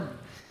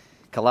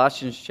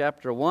Colossians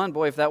chapter 1.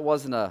 Boy, if that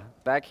wasn't a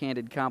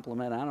backhanded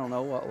compliment, I don't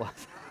know what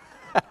was.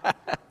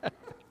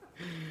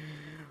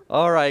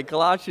 All right,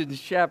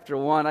 Colossians chapter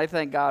 1. I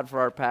thank God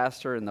for our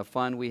pastor and the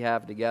fun we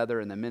have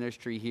together in the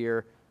ministry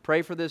here.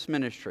 Pray for this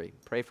ministry.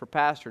 Pray for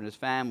pastor and his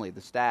family,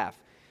 the staff,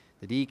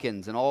 the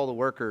deacons, and all the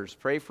workers.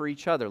 Pray for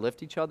each other.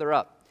 Lift each other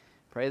up.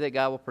 Pray that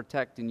God will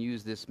protect and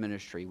use this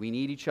ministry. We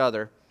need each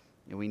other,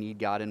 and we need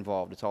God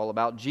involved. It's all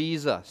about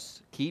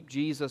Jesus. Keep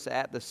Jesus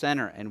at the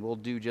center, and we'll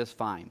do just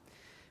fine.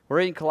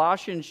 We're in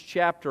Colossians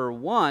chapter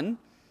 1,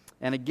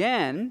 and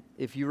again,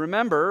 if you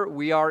remember,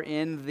 we are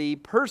in the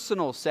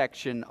personal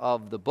section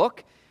of the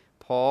book.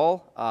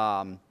 Paul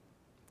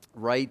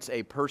writes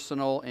a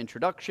personal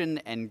introduction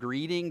and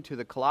greeting to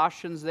the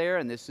Colossians there,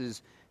 and this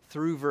is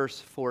through verse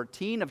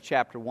 14 of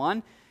chapter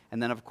 1,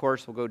 and then, of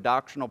course, we'll go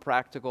doctrinal,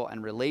 practical,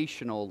 and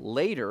relational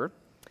later.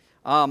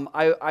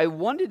 I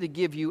wanted to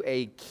give you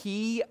a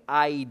key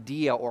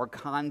idea or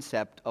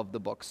concept of the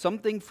book,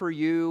 something for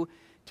you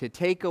to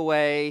take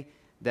away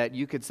that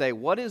you could say,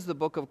 what is the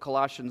book of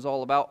Colossians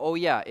all about? Oh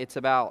yeah, it's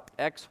about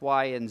X,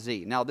 Y, and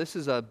Z. Now this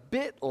is a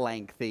bit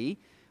lengthy,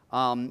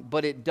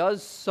 but it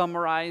does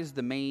summarize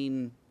the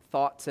main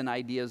thoughts and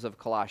ideas of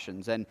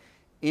Colossians. And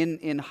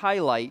in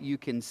highlight, you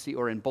can see,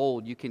 or in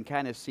bold, you can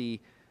kind of see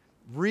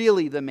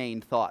really the main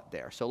thought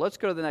there. So let's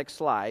go to the next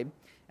slide,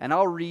 and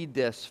I'll read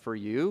this for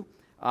you.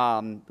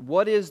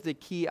 What is the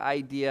key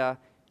idea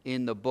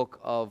in the book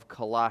of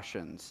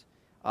Colossians?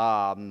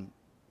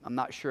 I'm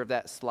not sure if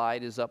that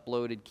slide is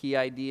uploaded. Key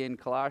idea in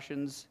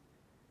Colossians.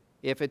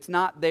 If it's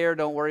not there,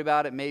 don't worry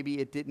about it. Maybe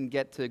it didn't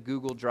get to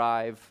Google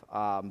Drive.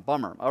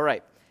 Bummer. All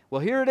right. Well,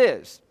 here it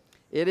is.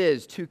 It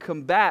is to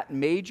combat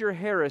major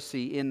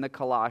heresy in the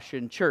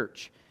Colossian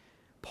church.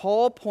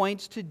 Paul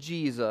points to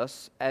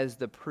Jesus as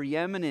the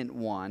preeminent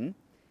one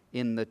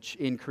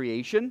in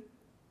creation,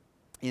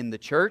 in the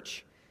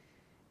church,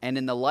 and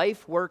in the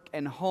life, work,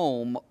 and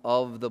home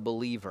of the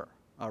believer.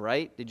 All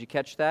right? Did you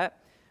catch that?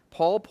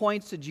 Paul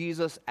points to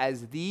Jesus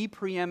as the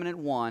preeminent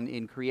one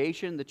in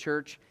creation, the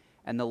church,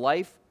 and the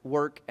life,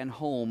 work, and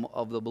home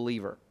of the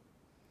believer.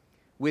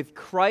 With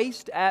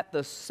Christ at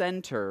the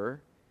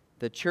center,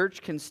 the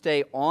church can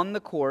stay on the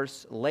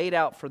course laid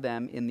out for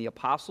them in the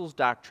apostles'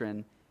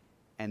 doctrine,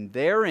 and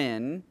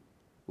therein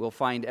will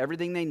find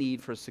everything they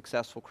need for a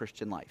successful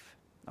Christian life.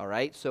 All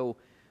right? So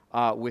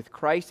with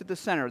Christ at the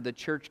center, the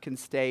church can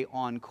stay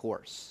on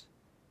course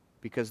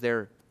because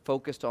they're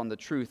focused on the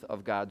truth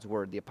of God's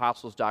word, the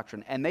apostles'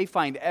 doctrine, and they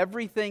find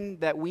everything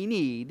that we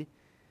need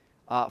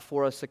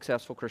for a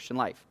successful Christian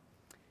life.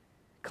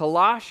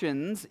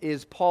 Colossians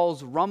is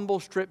Paul's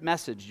rumble strip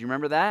message. Do you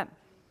remember that?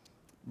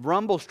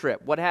 Rumble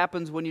strip. What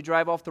happens when you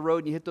drive off the road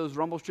and you hit those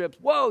rumble strips?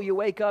 Whoa, you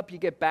wake up, you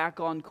get back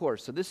on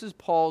course. So this is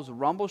Paul's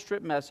rumble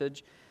strip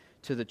message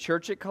to the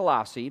church at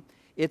Colossae.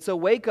 It's a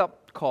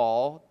wake-up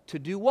call to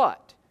do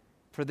what?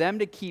 For them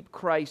to keep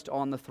Christ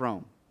on the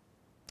throne.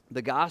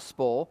 The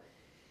gospel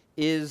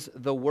is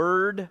the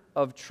word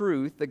of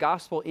truth. The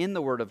gospel in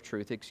the word of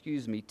truth,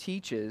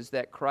 teaches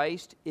that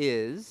Christ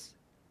is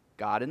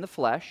God in the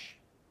flesh,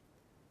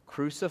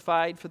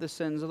 crucified for the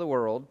sins of the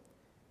world,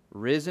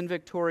 risen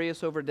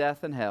victorious over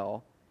death and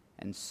hell,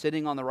 and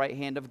sitting on the right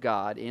hand of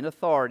God in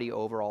authority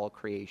over all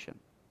creation.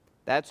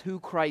 That's who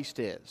Christ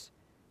is.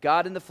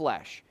 God in the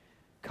flesh.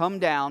 Come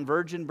down,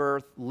 virgin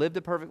birth, lived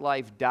a perfect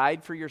life,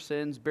 died for your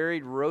sins,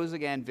 buried, rose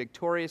again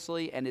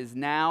victoriously, and is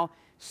now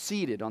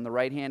seated on the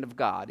right hand of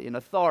God in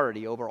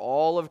authority over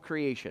all of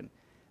creation.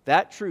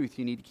 That truth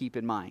you need to keep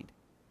in mind.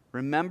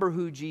 Remember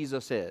who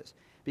Jesus is.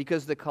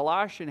 Because the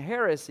Colossian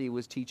heresy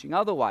was teaching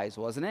otherwise,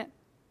 wasn't it?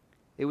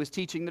 It was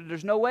teaching that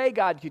there's no way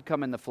God could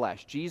come in the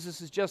flesh.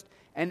 Jesus is just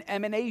an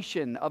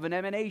emanation of an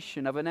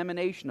emanation of an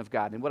emanation of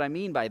God. And what I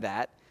mean by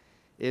that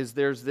is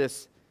there's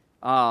this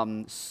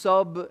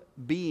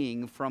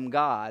sub-being from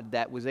God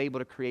that was able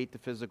to create the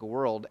physical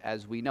world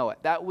as we know it.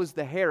 That was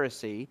the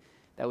heresy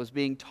that was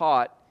being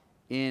taught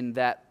in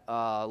that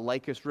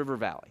Lycus River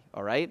Valley,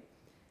 all right?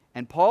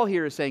 And Paul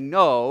here is saying,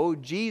 no,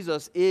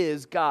 Jesus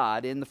is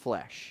God in the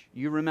flesh.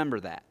 You remember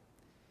that.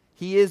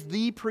 He is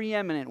the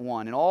preeminent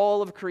one in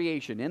all of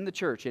creation, in the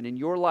church, and in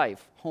your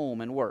life,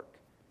 home, and work.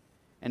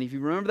 And if you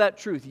remember that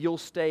truth, you'll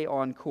stay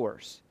on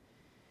course.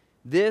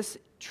 This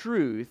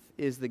truth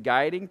is the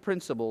guiding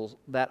principle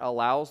that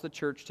allows the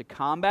church to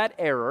combat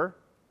error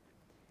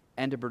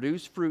and to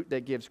produce fruit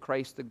that gives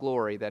Christ the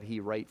glory that he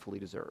rightfully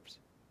deserves.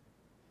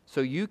 So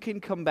you can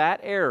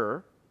combat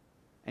error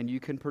and you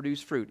can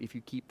produce fruit if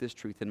you keep this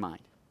truth in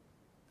mind.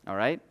 All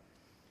right?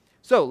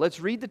 So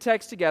let's read the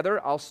text together.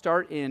 I'll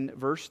start in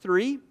verse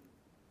 3.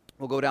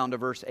 We'll go down to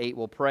verse 8.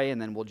 We'll pray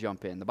and then we'll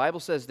jump in. The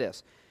Bible says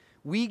this: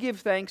 "We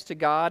give thanks to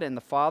God and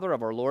the Father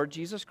of our Lord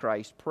Jesus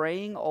Christ,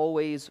 praying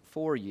always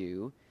for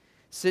you,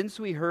 since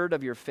we heard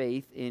of your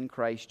faith in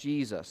Christ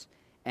Jesus,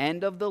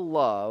 and of the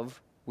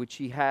love which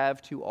ye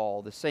have to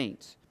all the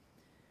saints.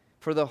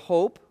 For the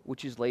hope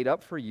which is laid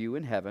up for you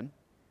in heaven,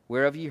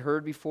 whereof ye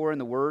heard before in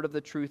the word of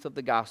the truth of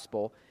the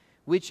gospel,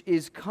 which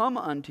is come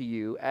unto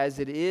you as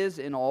it is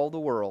in all the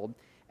world,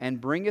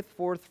 and bringeth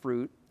forth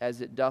fruit,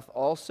 as it doth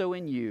also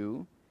in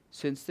you,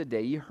 since the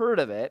day ye heard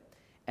of it,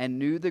 and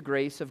knew the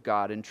grace of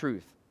God in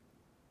truth.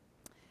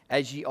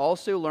 As ye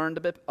also learned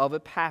of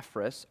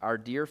Epaphras, our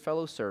dear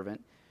fellow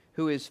servant,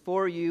 who is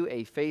for you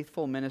a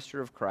faithful minister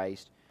of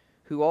Christ,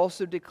 who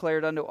also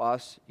declared unto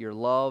us your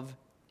love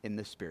in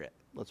the Spirit.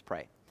 Let's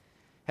pray.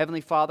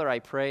 Heavenly Father, I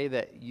pray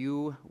that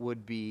you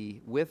would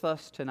be with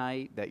us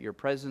tonight, that your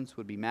presence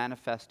would be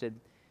manifested,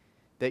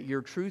 that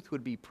your truth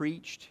would be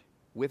preached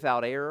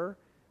without error,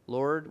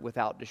 Lord,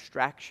 without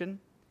distraction.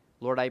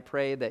 Lord, I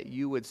pray that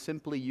you would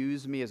simply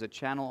use me as a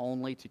channel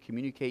only to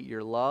communicate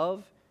your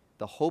love,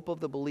 the hope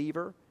of the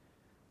believer,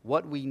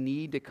 what we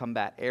need to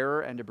combat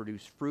error and to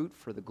produce fruit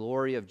for the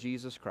glory of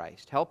Jesus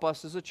Christ. Help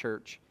us as a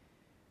church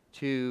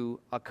to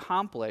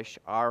accomplish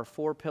our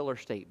 4 pillar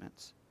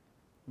statements.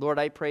 Lord,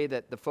 I pray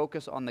that the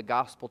focus on the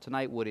gospel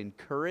tonight would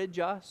encourage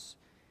us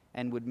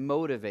and would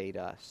motivate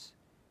us.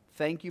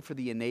 Thank you for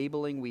the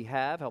enabling we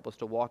have. Help us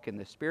to walk in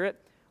the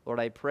Spirit. Lord,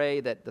 I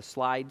pray that the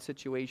slide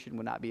situation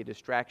would not be a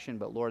distraction,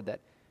 but Lord, that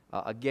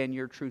again,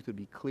 your truth would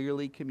be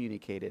clearly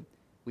communicated.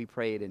 We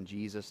pray it in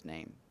Jesus'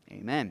 name.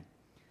 Amen.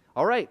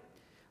 All right.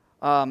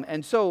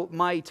 And so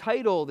my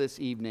title this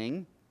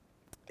evening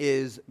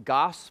is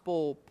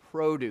Gospel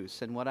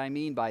Produce. And what I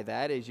mean by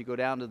that is you go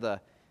down to the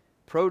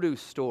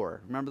produce store.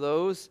 Remember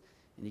those?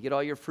 And you get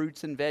all your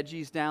fruits and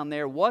veggies down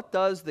there. What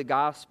does the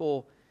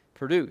gospel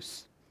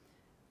produce?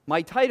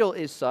 My title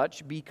is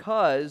such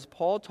because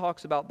Paul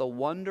talks about the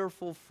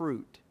wonderful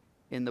fruit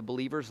in the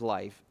believer's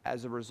life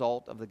as a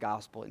result of the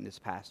gospel in this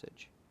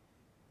passage.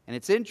 And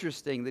it's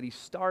interesting that he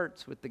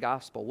starts with the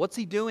gospel. What's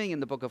he doing in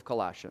the book of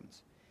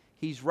Colossians?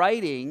 He's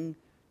writing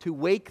to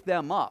wake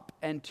them up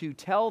and to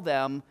tell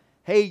them,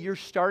 hey, you're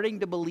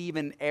starting to believe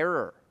in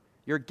error.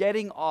 You're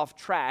getting off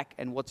track.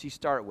 And what's he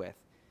start with?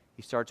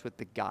 He starts with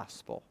the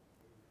gospel.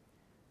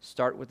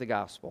 Start with the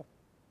gospel.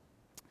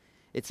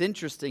 It's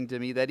interesting to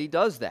me that he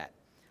does that.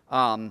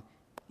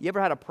 You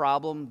ever had a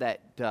problem that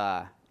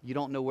you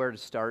don't know where to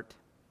start?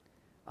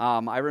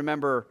 I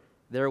remember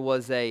there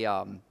was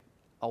a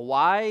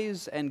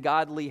wise and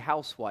godly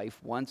housewife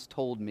once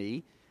told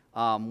me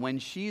when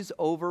she's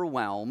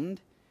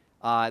overwhelmed,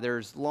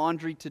 there's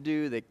laundry to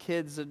do, the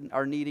kids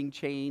are needing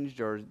changed,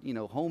 or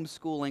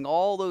homeschooling,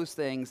 all those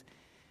things,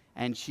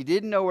 and she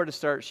didn't know where to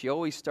start. She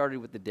always started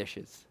with the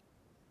dishes,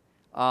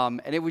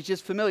 and it was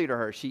just familiar to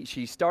her.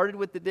 She started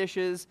with the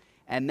dishes,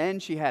 and then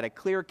she had a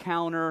clear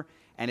counter,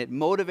 and it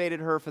motivated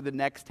her for the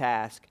next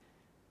task.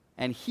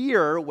 And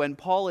here, when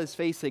Paul is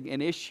facing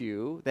an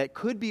issue that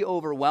could be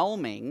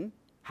overwhelming,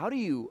 how do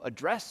you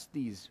address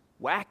these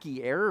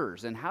wacky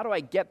errors, and how do I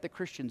get the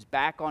Christians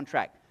back on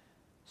track?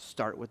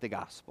 Start with the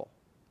gospel,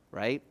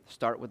 right?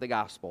 Start with the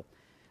gospel.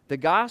 The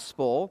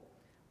gospel,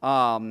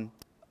 I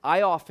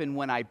often,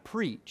 when I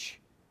preach,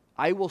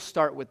 I will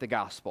start with the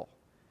gospel.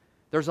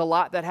 There's a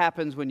lot that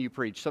happens when you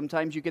preach.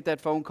 Sometimes you get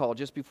that phone call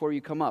just before you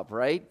come up,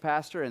 right,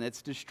 Pastor? And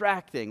it's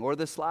distracting, or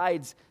the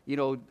slides,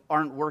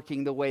 aren't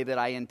working the way that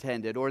I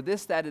intended, or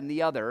this, that, and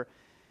the other.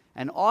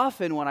 And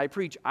often when I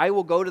preach, I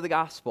will go to the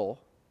gospel,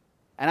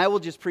 and I will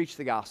just preach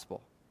the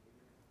gospel.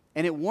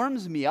 And it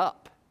warms me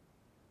up.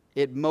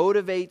 It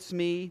motivates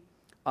me.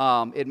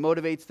 It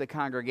motivates the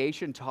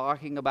congregation,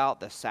 talking about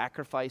the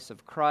sacrifice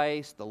of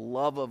Christ, the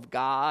love of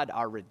God,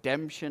 our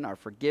redemption, our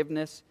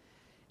forgiveness.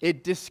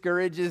 It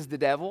discourages the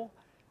devil,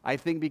 I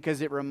think,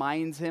 because it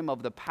reminds him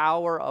of the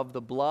power of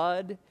the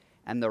blood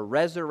and the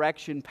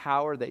resurrection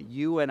power that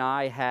you and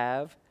I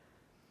have.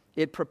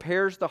 It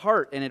prepares the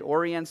heart and it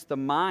orients the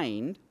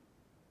mind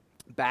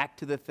back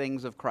to the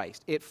things of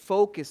Christ. It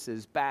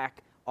focuses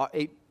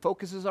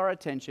our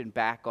attention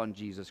back on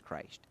Jesus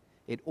Christ.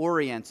 It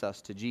orients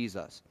us to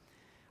Jesus.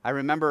 I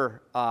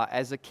remember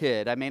as a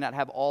kid, I may not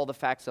have all the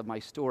facts of my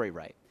story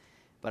right,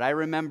 but I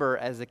remember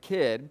as a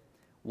kid,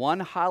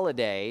 one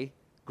holiday,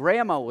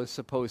 Grandma was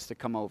supposed to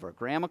come over,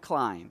 Grandma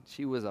Klein.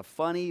 She was a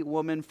funny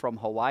woman from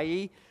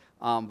Hawaii,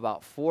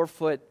 about 4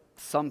 foot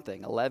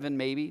something, 11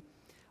 maybe.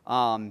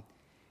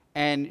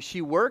 And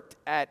she worked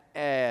at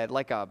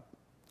like a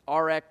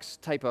RX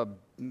type of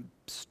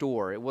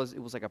store. It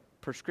was like a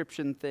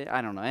prescription thing.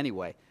 I don't know.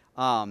 Anyway,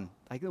 I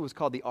think it was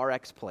called the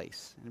RX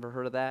Place. Ever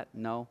heard of that?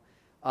 No.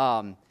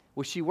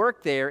 Well, she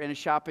worked there in a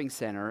shopping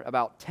center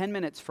about 10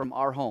 minutes from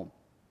our home.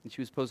 And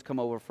she was supposed to come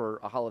over for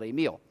a holiday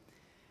meal.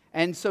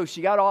 And so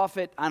she got off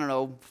at,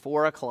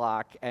 4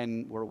 o'clock,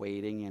 and we're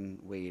waiting and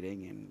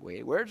waiting and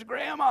waiting. Where's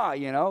Grandma,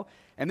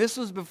 And this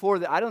was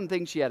before, I don't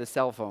think she had a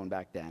cell phone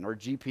back then, or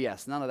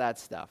GPS, none of that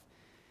stuff.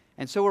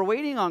 And so we're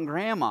waiting on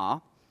Grandma.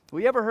 Have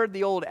you ever heard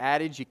the old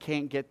adage, you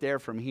can't get there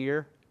from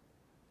here?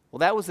 Well,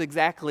 that was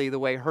exactly the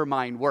way her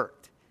mind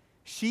worked.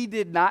 She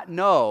did not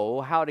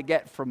know how to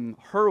get from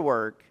her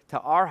work to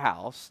our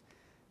house,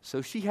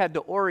 so she had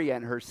to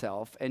orient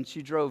herself, and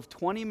she drove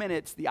 20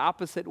 minutes the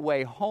opposite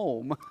way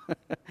home.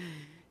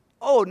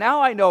 Oh,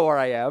 now I know where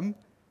I am,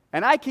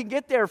 and I can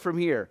get there from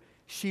here.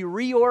 She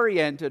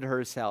reoriented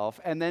herself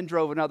and then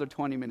drove another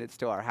 20 minutes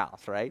to our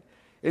house, right?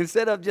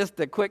 Instead of just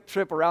a quick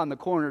trip around the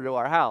corner to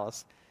our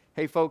house.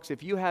 Hey, folks,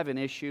 if you have an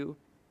issue,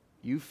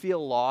 you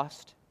feel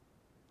lost,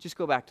 just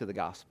go back to the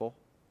gospel.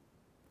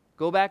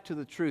 Go back to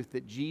the truth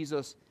that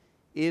Jesus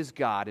is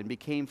God and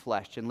became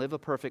flesh and lived a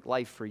perfect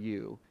life for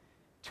you,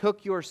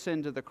 took your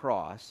sin to the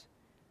cross,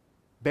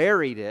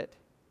 buried it,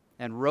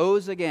 and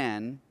rose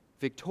again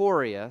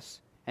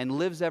victorious and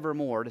lives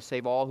evermore to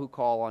save all who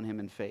call on him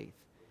in faith.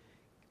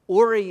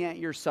 Orient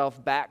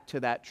yourself back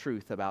to that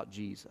truth about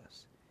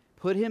Jesus.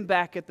 Put him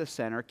back at the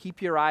center.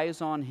 Keep your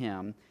eyes on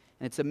him.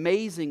 And it's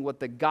amazing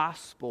what the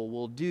gospel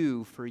will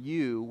do for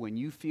you when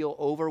you feel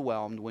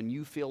overwhelmed, when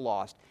you feel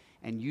lost,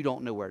 and you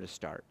don't know where to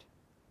start.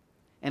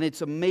 And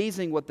it's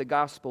amazing what the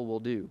gospel will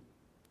do.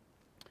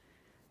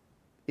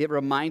 It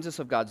reminds us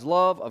of God's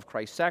love, of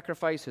Christ's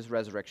sacrifice, his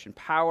resurrection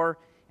power,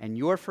 and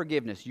your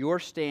forgiveness, your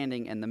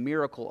standing, and the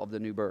miracle of the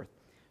new birth.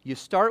 You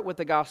start with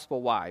the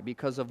gospel. Why?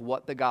 Because of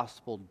what the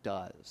gospel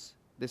does.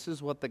 This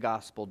is what the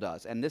gospel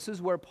does. And this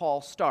is where Paul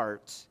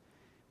starts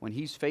when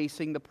he's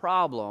facing the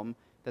problem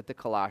that the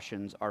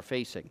Colossians are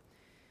facing.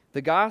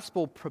 The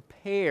gospel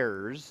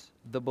prepares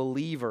the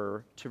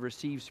believer to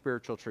receive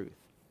spiritual truth.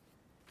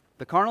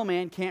 The carnal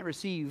man can't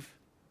receive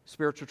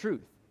spiritual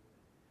truth.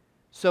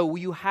 So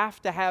you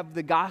have to have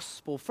the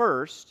gospel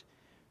first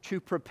to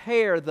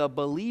prepare the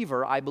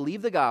believer. I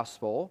believe the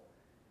gospel,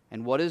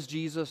 and what does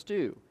Jesus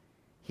do?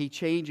 He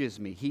changes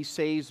me. He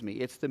saves me.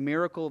 It's the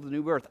miracle of the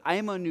new birth. I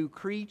am a new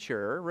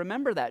creature.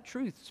 Remember that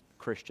truth,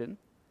 Christian,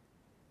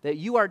 that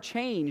you are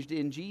changed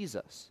in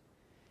Jesus.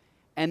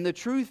 And the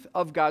truth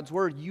of God's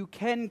word you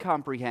can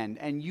comprehend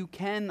and you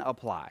can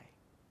apply.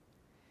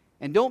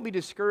 And don't be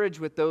discouraged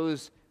with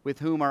those with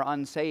whom are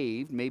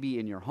unsaved, maybe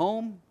in your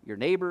home, your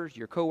neighbors,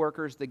 your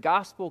coworkers. The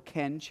gospel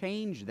can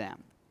change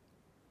them.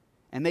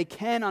 And they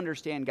can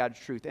understand God's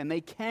truth, and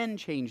they can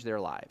change their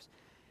lives.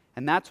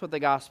 And that's what the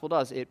gospel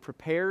does. It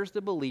prepares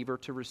the believer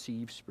to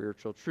receive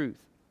spiritual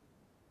truth.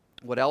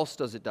 What else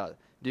does it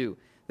do?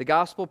 The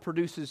gospel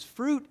produces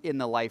fruit in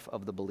the life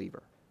of the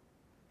believer.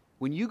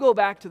 When you go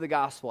back to the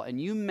gospel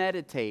and you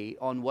meditate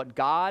on what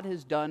God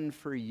has done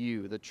for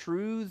you, the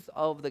truth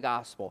of the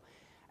gospel,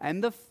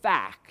 and the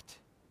fact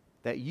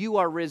that you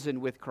are risen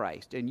with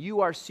Christ, and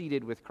you are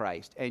seated with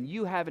Christ, and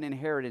you have an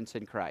inheritance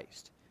in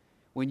Christ,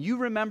 when you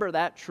remember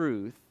that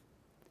truth,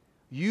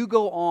 you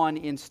go on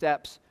in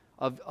steps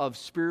of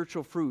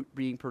spiritual fruit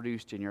being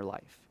produced in your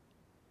life.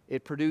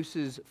 It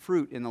produces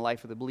fruit in the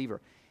life of the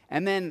believer.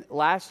 And then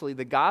lastly,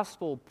 the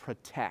gospel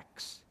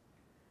protects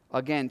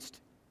against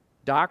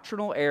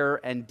doctrinal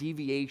error and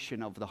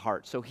deviation of the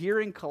heart. So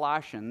here in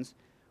Colossians,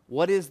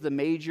 what is the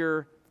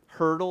major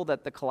hurdle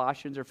that the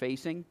Colossians are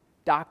facing?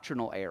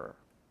 Doctrinal error.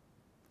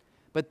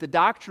 But the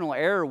doctrinal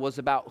error was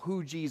about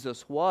who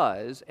Jesus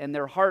was, and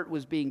their heart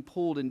was being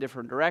pulled in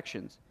different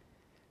directions.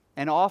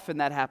 And often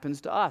that happens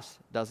to us,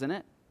 doesn't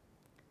it?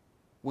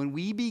 When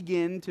we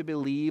begin to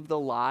believe the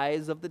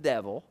lies of the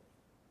devil,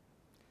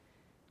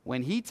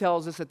 when he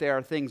tells us that there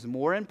are things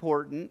more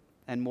important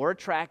and more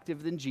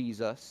attractive than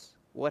Jesus,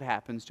 what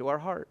happens to our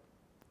heart?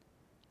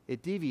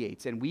 It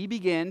deviates, and we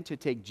begin to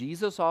take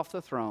Jesus off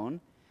the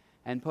throne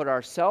and put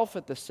ourselves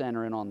at the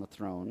center and on the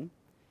throne,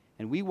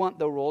 and we want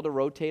the world to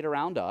rotate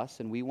around us,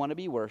 and we want to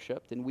be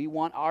worshiped, and we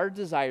want our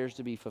desires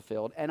to be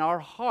fulfilled, and our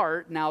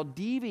heart now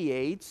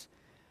deviates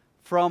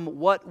from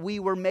what we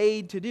were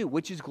made to do,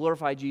 which is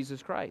glorify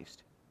Jesus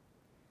Christ.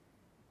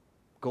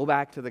 Go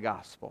back to the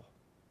gospel.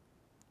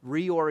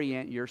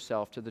 Reorient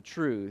yourself to the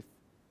truth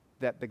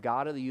that the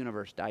God of the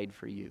universe died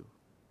for you.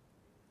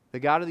 The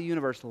God of the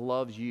universe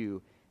loves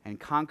you and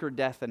conquered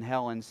death and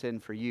hell and sin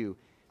for you.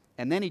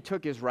 And then he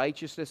took his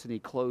righteousness and he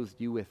clothed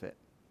you with it.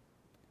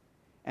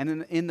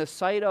 And in the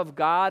sight of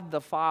God the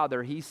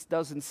Father, he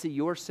doesn't see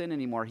your sin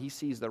anymore. He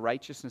sees the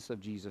righteousness of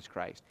Jesus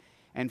Christ.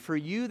 And for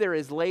you there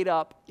is laid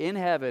up in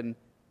heaven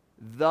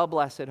the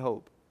blessed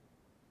hope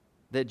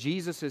that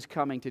Jesus is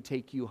coming to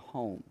take you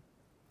home.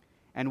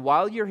 And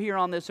while you're here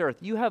on this earth,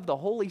 you have the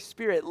Holy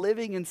Spirit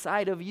living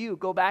inside of you.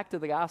 Go back to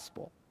the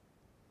gospel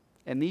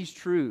and these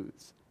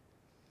truths.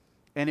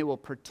 And it will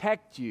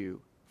protect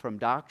you from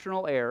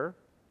doctrinal error,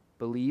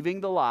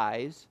 believing the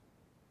lies,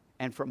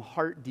 and from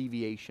heart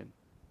deviation.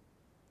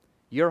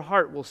 Your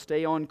heart will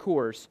stay on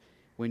course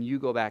when you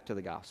go back to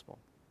the gospel.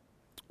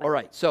 All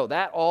right, so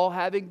that all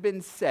having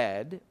been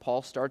said,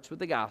 Paul starts with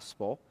the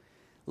gospel.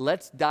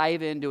 Let's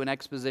dive into an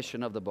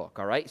exposition of the book,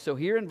 all right? So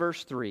here in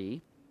verse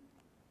 3,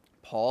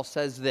 Paul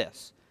says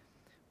this: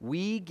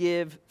 we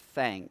give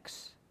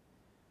thanks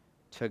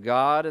to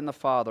God and the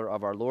Father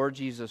of our Lord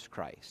Jesus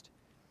Christ.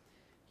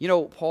 You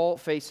know, Paul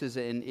faces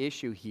an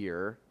issue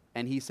here,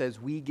 and he says,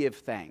 we give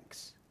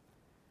thanks.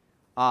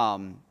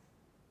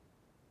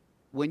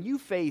 When you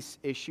face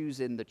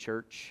issues in the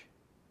church,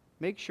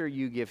 make sure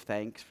you give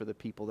thanks for the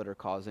people that are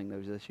causing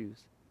those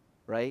issues,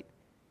 right?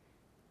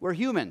 We're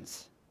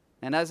humans.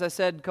 And as I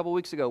said a couple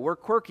weeks ago, we're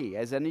quirky,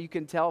 as you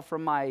can tell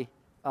from my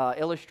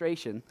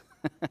illustration.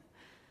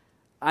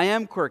 I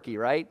am quirky,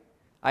 right?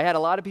 I had a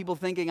lot of people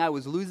thinking I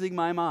was losing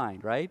my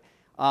mind, right?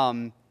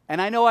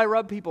 And I know I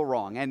rub people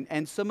wrong,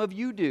 and some of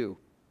you do.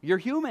 You're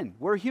human.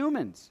 We're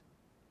humans.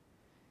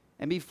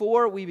 And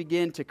before we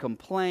begin to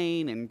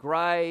complain and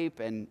gripe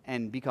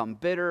and become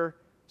bitter,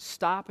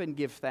 stop and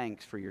give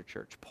thanks for your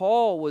church.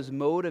 Paul was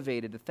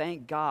motivated to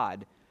thank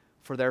God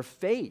for their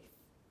faith.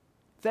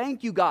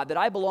 Thank you, God, that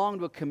I belong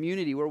to a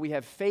community where we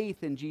have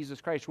faith in Jesus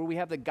Christ, where we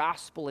have the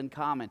gospel in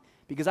common,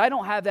 because I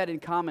don't have that in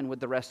common with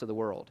the rest of the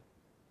world.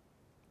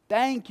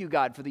 Thank you,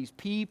 God, for these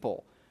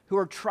people who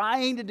are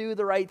trying to do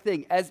the right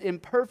thing, as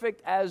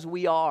imperfect as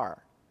we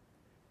are.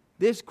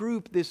 This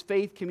group, this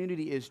faith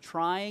community, is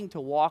trying to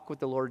walk with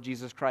the Lord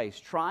Jesus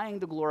Christ, trying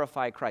to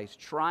glorify Christ,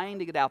 trying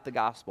to get out the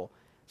gospel.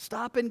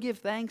 Stop and give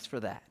thanks for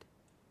that.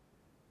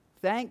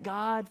 Thank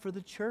God for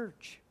the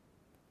church.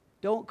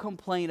 Don't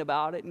complain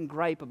about it and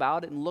gripe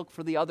about it and look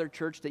for the other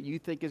church that you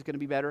think is going to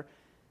be better.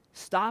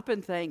 Stop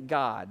and thank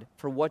God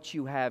for what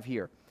you have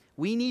here.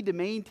 We need to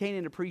maintain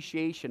an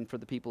appreciation for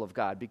the people of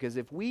God, because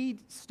if we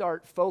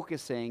start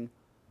focusing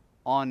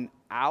on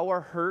our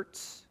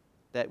hurts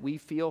that we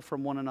feel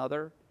from one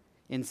another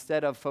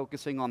instead of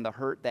focusing on the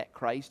hurt that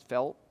Christ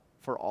felt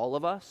for all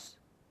of us,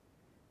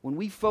 when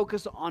we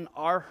focus on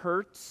our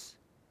hurts,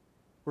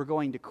 we're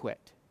going to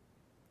quit.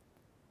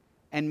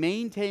 And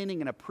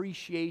maintaining an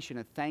appreciation,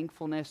 a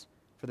thankfulness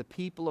for the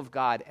people of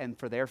God and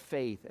for their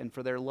faith and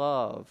for their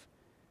love,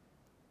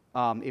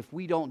 if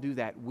we don't do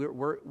that,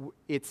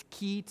 it's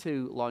key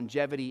to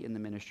longevity in the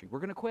ministry. We're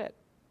going to quit.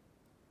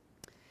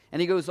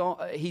 And he goes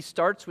on, he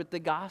starts with the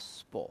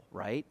gospel,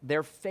 right?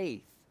 Their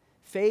faith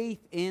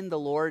in the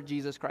Lord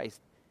Jesus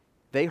Christ.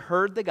 They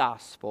heard the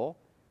gospel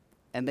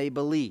and they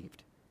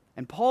believed.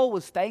 And Paul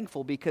was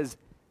thankful because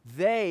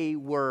they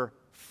were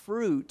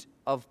fruit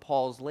of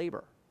Paul's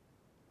labor.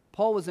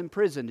 Paul was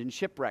imprisoned and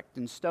shipwrecked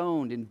and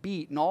stoned and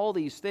beat and all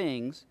these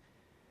things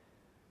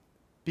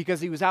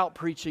because he was out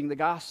preaching the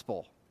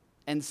gospel.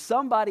 And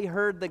somebody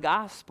heard the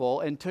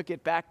gospel and took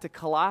it back to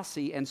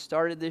Colossae and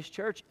started this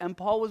church. And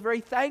Paul was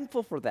very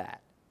thankful for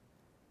that.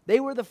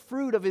 They were the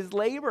fruit of his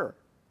labor.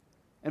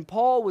 And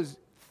Paul was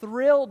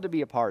thrilled to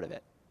be a part of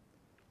it.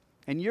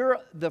 And you're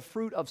the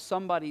fruit of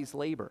somebody's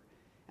labor.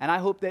 And I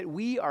hope that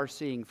we are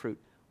seeing fruit.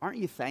 Aren't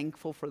you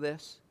thankful for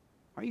this?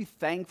 Aren't you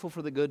thankful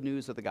for the good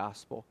news of the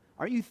gospel?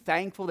 Aren't you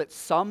thankful that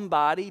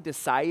somebody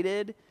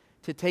decided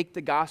to take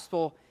the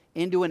gospel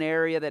into an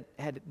area that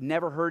had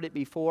never heard it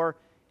before?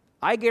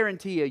 I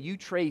guarantee you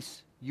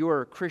trace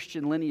your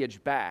Christian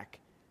lineage back,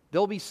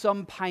 there'll be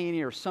some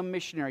pioneer, some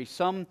missionary,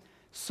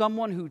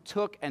 someone who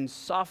took and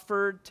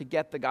suffered to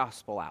get the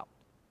gospel out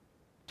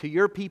to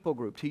your people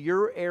group, to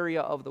your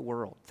area of the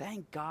world.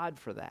 Thank God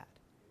for that.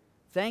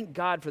 Thank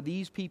God for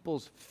these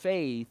people's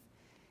faith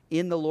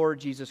in the Lord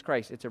Jesus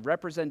Christ. It's a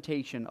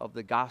representation of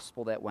the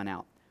gospel that went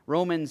out.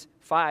 Romans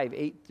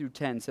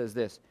 5:8-10 says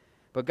this,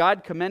 "But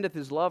God commendeth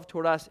his love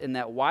toward us in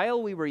that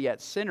while we were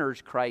yet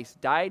sinners, Christ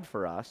died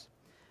for us.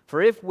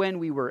 For if when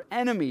we were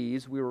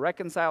enemies, we were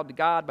reconciled to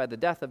God by the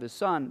death of his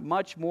Son,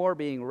 much more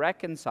being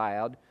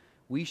reconciled,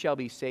 we shall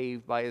be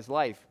saved by his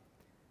life."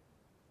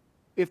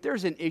 If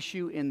there's an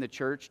issue in the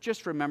church,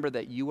 just remember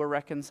that you were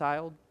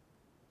reconciled,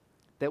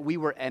 that we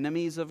were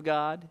enemies of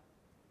God,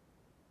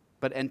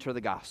 but enter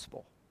the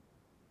gospel.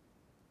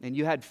 And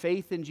you had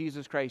faith in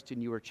Jesus Christ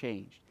and you were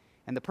changed.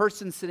 And the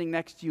person sitting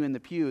next to you in the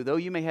pew, though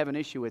you may have an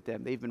issue with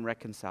them, they've been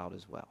reconciled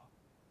as well.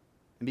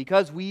 And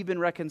because we've been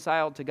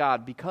reconciled to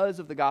God, because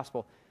of the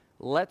gospel,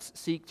 let's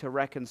seek to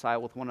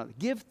reconcile with one another.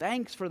 Give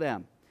thanks for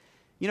them.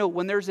 You know,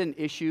 when there's an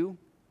issue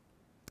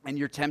and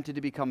you're tempted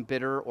to become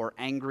bitter or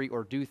angry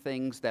or do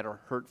things that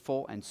are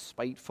hurtful and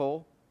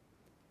spiteful,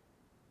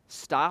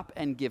 stop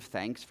and give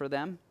thanks for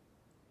them,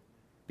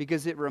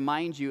 because it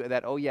reminds you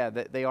that, oh yeah,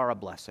 that they are a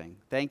blessing.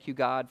 Thank you,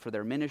 God, for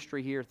their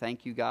ministry here.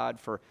 Thank you, God,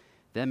 for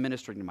them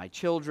ministering to my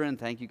children.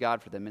 Thank you,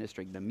 God, for them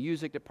ministering to the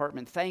music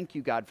department. Thank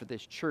you, God, for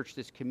this church,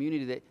 this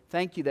community.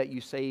 Thank you that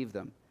you saved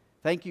them.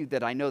 Thank you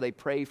that I know they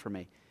pray for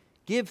me.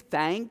 Give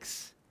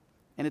thanks,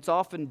 and it's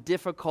often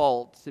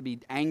difficult to be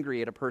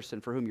angry at a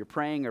person for whom you're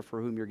praying or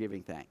for whom you're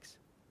giving thanks.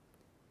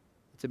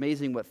 It's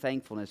amazing what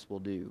thankfulness will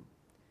do.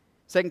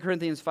 2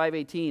 Corinthians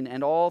 5:18,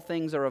 "And all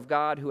things are of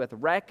God, who hath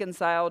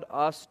reconciled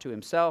us to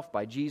himself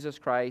by Jesus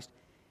Christ,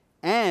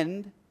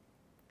 and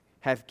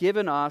hath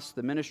given us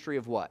the ministry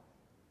of" what?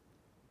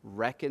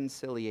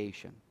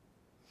 Reconciliation.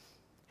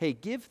 Hey,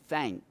 give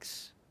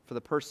thanks for the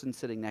person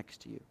sitting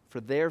next to you, for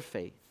their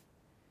faith.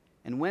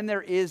 And when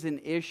there is an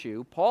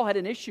issue, Paul had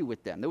an issue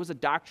with them. There was a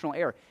doctrinal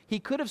error. He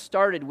could have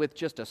started with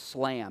just a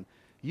slam.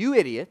 You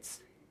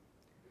idiots,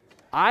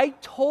 I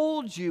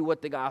told you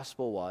what the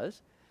gospel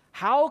was.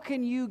 How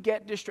can you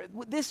get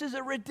distracted? This is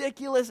a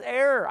ridiculous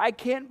error. I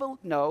can't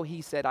believe. No,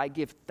 he said, I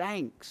give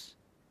thanks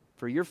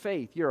for your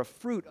faith. You're a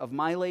fruit of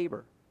my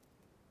labor.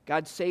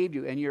 God saved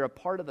you, and you're a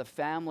part of the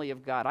family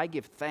of God. I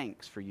give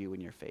thanks for you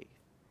and your faith.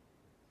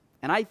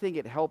 And I think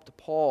it helped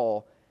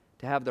Paul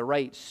to have the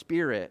right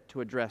spirit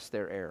to address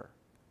their error.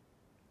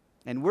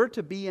 And we're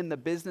to be in the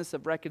business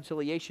of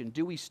reconciliation.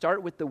 Do we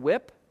start with the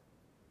whip?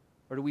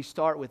 Or do we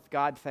start with,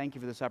 God, thank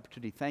you for this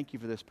opportunity. Thank you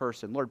for this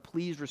person. Lord,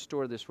 please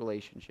restore this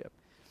relationship.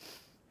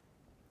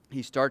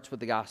 He starts with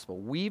the gospel.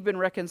 We've been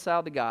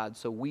reconciled to God,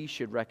 so we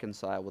should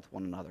reconcile with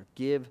one another.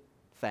 Give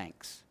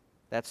thanks.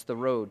 That's the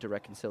road to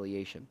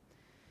reconciliation.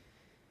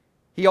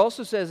 He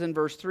also says in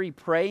verse 3,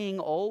 praying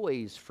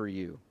always for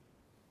you.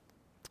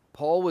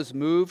 Paul was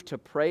moved to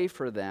pray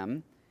for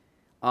them,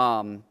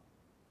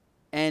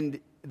 and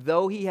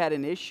though he had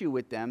an issue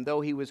with them, though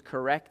he was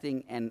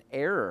correcting an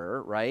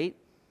error, right,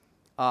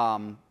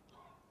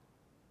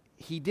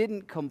 he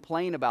didn't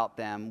complain about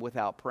them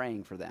without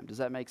praying for them. Does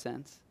that make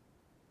sense?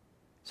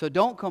 So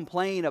don't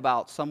complain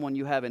about someone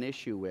you have an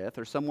issue with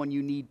or someone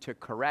you need to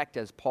correct,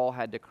 as Paul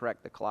had to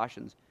correct the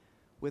Colossians,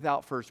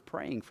 without first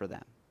praying for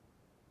them.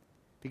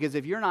 Because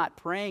if you're not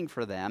praying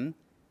for them,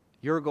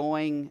 you're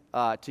going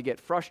to get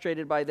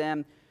frustrated by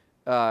them.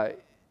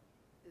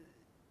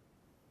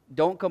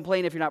 Don't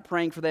complain if you're not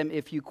praying for them.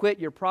 If you quit,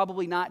 you're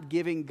probably not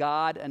giving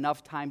God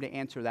enough time to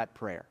answer that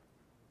prayer.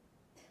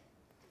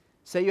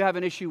 Say you have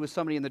an issue with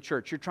somebody in the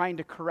church. You're trying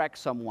to correct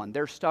someone.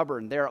 They're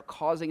stubborn. They're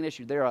causing an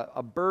issue. They're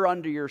a burr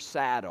under your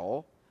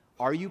saddle.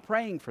 Are you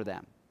praying for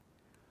them?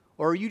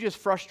 Or are you just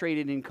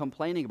frustrated and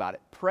complaining about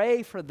it?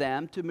 Pray for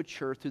them to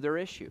mature through their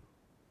issue.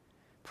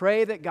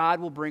 Pray that God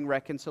will bring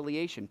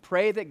reconciliation.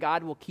 Pray that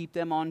God will keep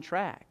them on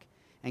track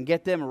and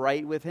get them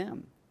right with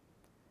Him.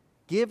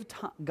 Give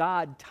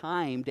God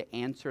time to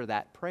answer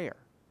that prayer.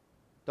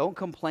 Don't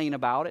complain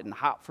about it and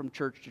hop from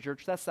church to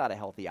church. That's not a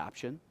healthy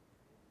option.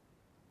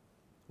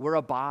 We're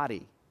a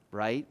body,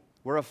 right?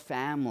 We're a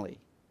family.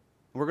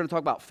 We're going to talk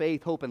about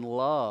faith, hope, and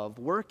love.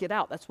 Work it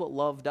out. That's what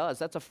love does.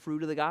 That's a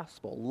fruit of the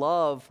gospel.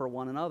 Love for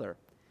one another.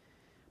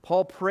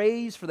 Paul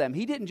prays for them.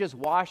 He didn't just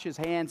wash his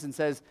hands and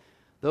says,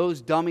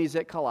 those dummies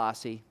at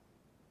Colossae,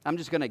 I'm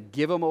just going to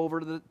give them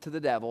over to the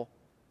devil.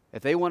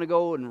 If they want to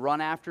go and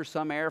run after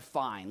some error,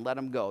 fine, let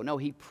them go. No,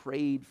 he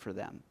prayed for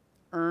them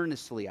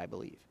earnestly, I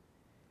believe.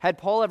 Had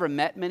Paul ever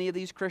met many of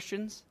these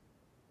Christians?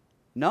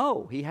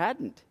 No, he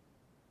hadn't.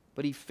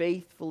 But he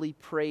faithfully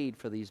prayed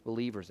for these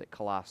believers at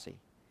Colossae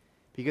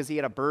because he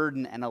had a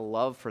burden and a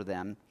love for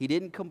them. He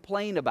didn't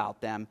complain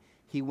about them.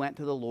 He went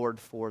to the Lord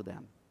for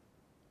them.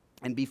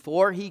 And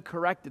before he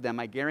corrected them,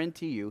 I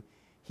guarantee you,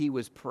 he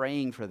was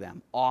praying for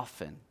them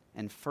often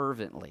and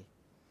fervently.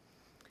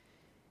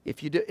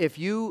 If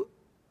you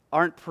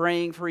aren't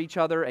praying for each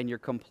other and you're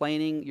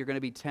complaining, you're going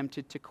to be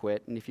tempted to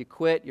quit. And if you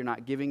quit, you're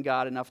not giving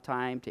God enough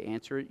time to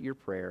answer your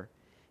prayer.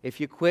 If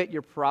you quit,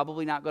 you're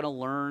probably not going to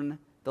learn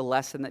the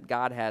lesson that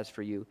God has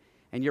for you.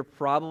 And you're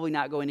probably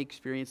not going to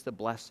experience the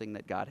blessing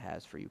that God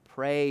has for you.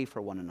 Pray for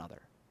one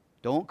another.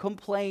 Don't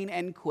complain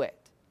and quit.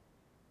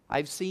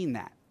 I've seen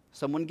that.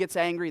 Someone gets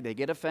angry, they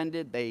get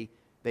offended, they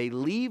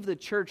leave the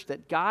church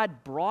that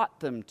God brought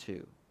them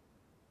to.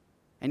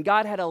 And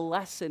God had a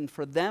lesson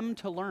for them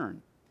to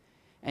learn.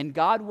 And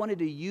God wanted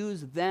to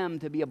use them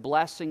to be a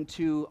blessing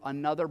to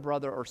another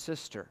brother or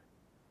sister,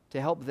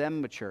 to help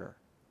them mature.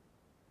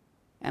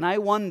 And I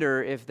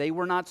wonder if they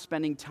were not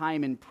spending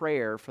time in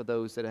prayer for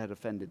those that had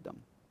offended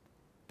them.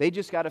 They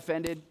just got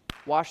offended,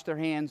 washed their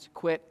hands,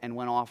 quit, and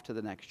went off to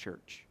the next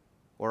church,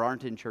 or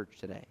aren't in church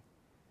today.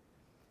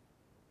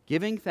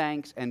 Giving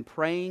thanks and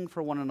praying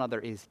for one another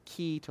is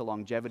key to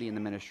longevity in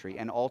the ministry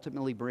and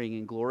ultimately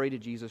bringing glory to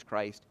Jesus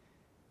Christ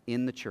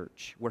in the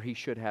church, where He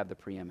should have the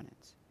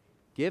preeminence.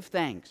 Give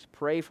thanks,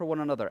 pray for one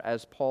another,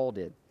 as Paul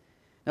did.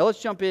 Now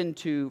let's jump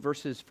into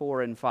verses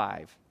 4 and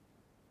 5.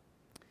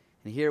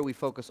 And here we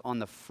focus on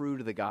the fruit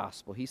of the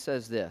gospel. He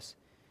says this,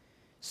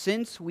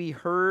 since we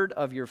heard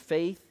of your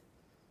faith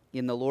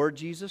in the Lord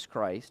Jesus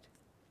Christ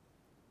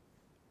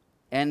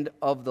and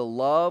of the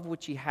love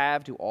which ye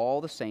have to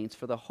all the saints,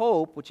 for the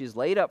hope which is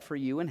laid up for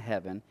you in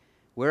heaven,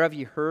 whereof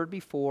ye heard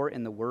before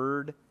in the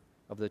word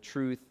of the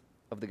truth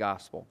of the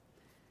gospel.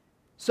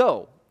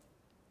 So,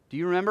 do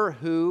you remember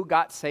who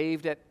got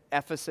saved at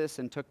Ephesus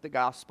and took the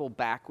gospel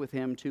back with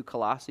him to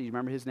Colossae? You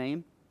remember his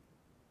name?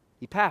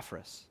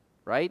 Epaphras,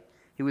 right?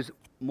 He was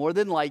more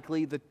than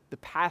likely the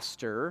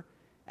pastor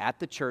at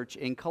the church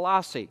in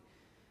Colossae.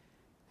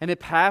 And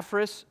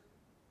Epaphras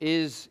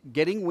is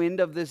getting wind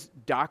of this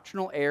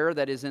doctrinal error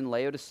that is in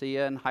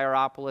Laodicea and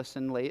Hierapolis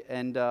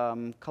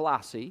and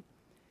Colossae.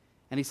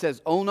 And he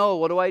says, oh no,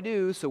 what do I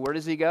do? So where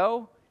does he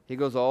go? He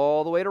goes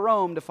all the way to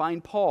Rome to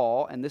find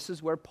Paul, and this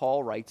is where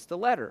Paul writes the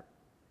letter.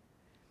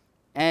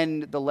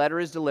 And the letter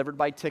is delivered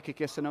by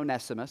Tychicus and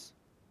Onesimus.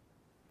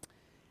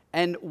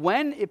 And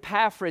when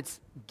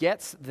Epaphras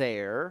gets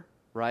there,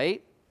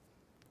 right,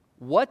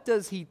 what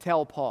does he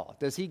tell Paul?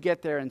 Does he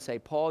get there and say,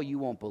 Paul, you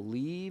won't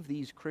believe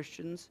these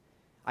Christians?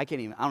 I don't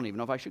even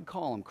know if I should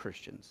call them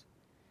Christians.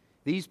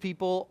 These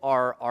people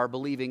are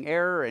believing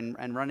error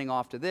and running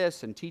off to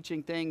this and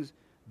teaching things.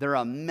 They're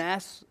a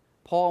mess.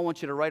 Paul, I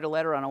want you to write a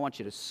letter, and I want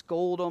you to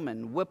scold them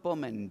and whip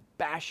them and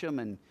bash them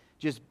and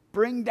just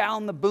bring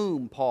down the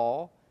boom,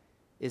 Paul.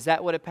 Is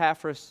that what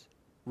Epaphras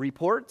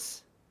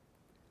reports?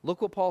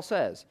 Look what Paul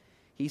says.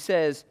 He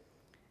says,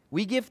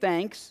 we give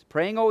thanks,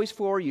 praying always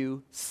for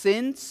you,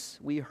 since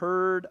we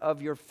heard of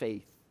your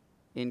faith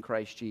in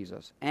Christ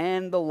Jesus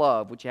and the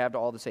love which you have to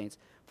all the saints,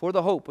 for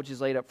the hope which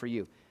is laid up for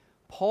you.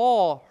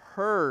 Paul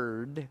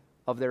heard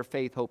of their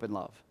faith, hope, and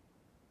love.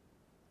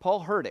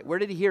 Paul heard it. Where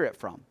did he hear it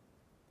from?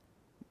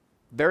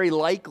 Very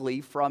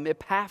likely from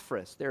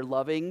Epaphras, their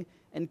loving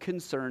and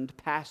concerned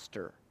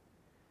pastor.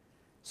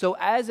 So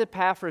as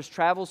Epaphras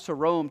travels to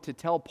Rome to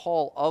tell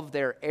Paul of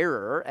their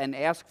error and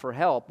ask for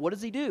help, what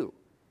does he do?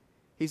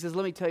 He says,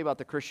 let me tell you about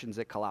the Christians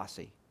at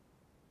Colossae.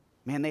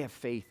 Man, they have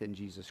faith in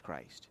Jesus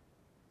Christ.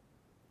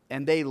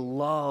 And they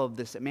love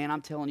this. Man,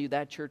 I'm telling you,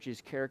 that church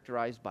is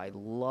characterized by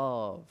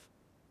love.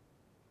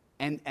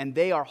 And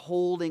they are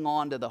holding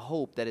on to the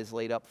hope that is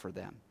laid up for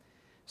them.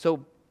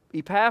 So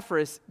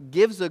Epaphras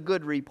gives a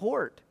good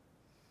report.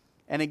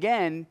 And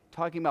again,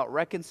 talking about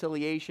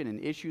reconciliation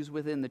and issues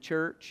within the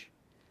church.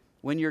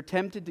 When you're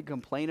tempted to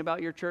complain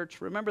about your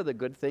church, remember the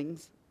good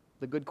things,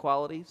 the good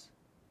qualities,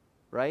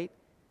 right?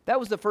 That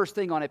was the first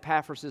thing on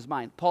Epaphras'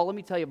 mind. Paul, let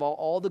me tell you about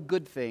all the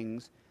good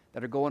things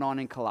that are going on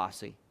in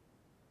Colossae.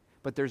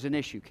 But there's an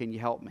issue. Can you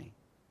help me?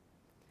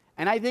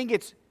 And I think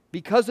it's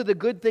because of the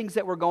good things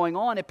that were going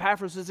on,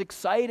 Epaphras was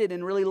excited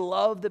and really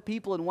loved the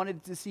people and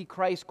wanted to see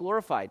Christ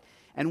glorified.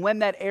 And when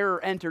that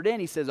error entered in,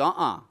 he says,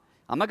 I'm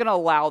not going to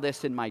allow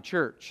this in my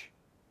church.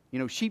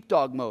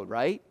 Sheepdog mode,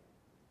 right?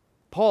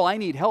 Paul, I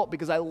need help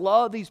because I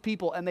love these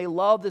people and they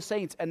love the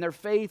saints and they're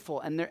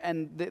faithful and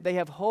they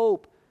have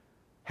hope.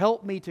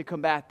 Help me to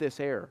combat this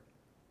error.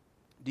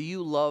 Do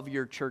you love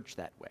your church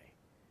that way?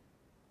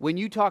 When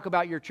you talk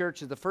about your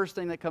church, is the first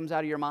thing that comes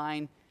out of your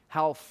mind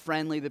how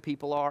friendly the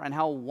people are and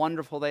how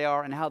wonderful they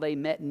are and how they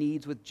met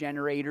needs with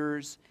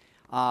generators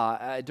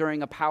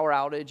during a power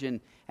outage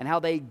and how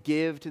they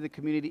give to the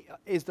community?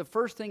 Is the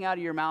first thing out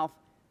of your mouth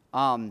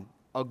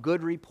a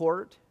good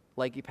report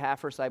like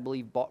Epaphras, I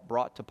believe,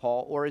 brought to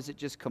Paul, or is it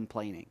just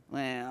complaining?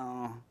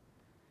 Well,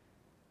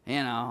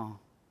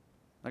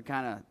 they're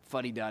kind of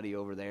fuddy-duddy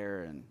over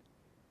there, and,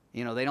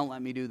 they don't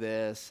let me do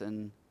this,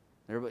 and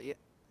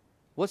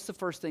what's the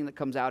first thing that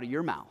comes out of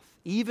your mouth?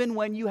 Even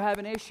when you have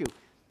an issue.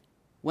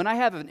 When I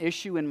have an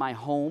issue in my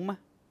home,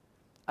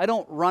 I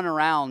don't run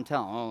around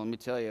telling, let me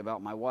tell you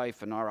about my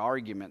wife and our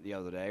argument the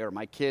other day, or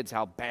my kids,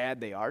 how bad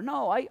they are.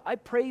 No, I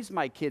praise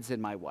my kids and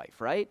my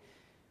wife, right?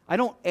 I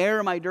don't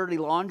air my dirty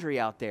laundry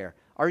out there.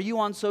 Are you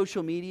on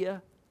social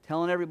media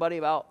telling everybody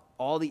about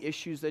all the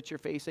issues that you're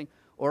facing?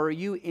 Or are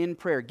you in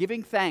prayer,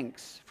 giving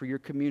thanks for your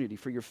community,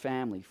 for your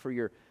family, for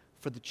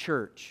the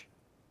church,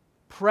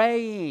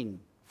 praying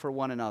for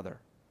one another,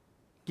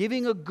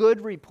 giving a good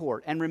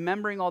report, and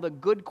remembering all the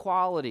good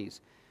qualities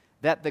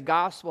that the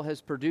gospel has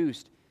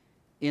produced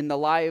in the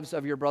lives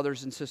of your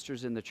brothers and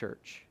sisters in the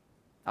church?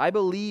 I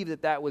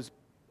believe that was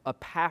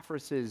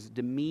Epaphras'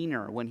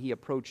 demeanor when he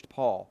approached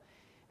Paul.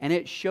 And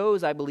it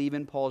shows, I believe,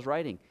 in Paul's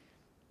writing.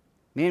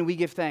 Man, we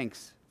give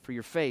thanks for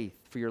your faith,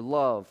 for your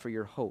love, for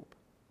your hope.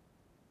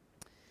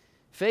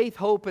 Faith,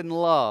 hope, and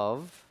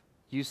love,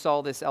 you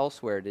saw this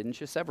elsewhere,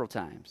 didn't you? Several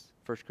times.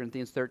 1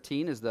 Corinthians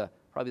 13 is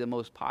probably the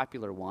most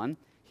popular one.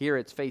 Here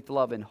it's faith,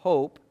 love, and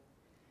hope.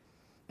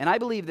 And I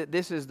believe that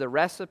this is the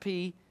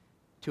recipe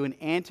to an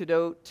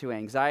antidote to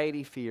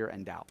anxiety, fear,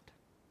 and doubt.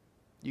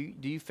 Do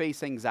you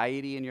face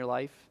anxiety in your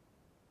life?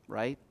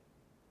 Right?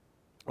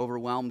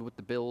 Overwhelmed with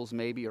the bills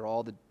maybe, or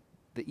all the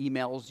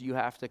emails you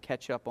have to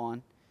catch up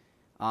on.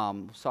 I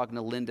was talking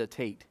to Linda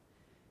Tate,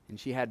 and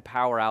she had a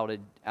power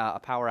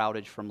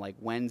outage from like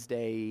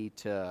Wednesday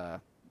to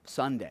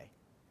Sunday.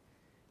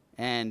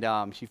 And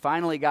she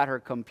finally got her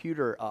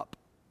computer up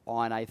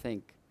on, I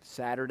think,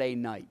 Saturday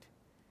night.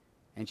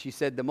 And she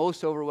said the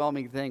most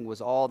overwhelming thing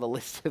was all the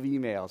list of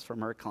emails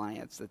from her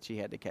clients that she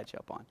had to catch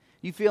up on.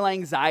 You feel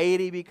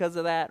anxiety because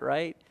of that,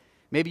 right?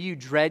 Maybe you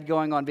dread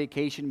going on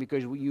vacation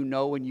because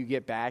when you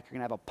get back, you're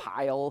going to have a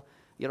pile,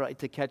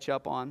 to catch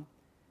up on.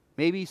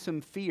 Maybe some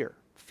fear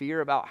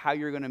about how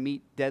you're going to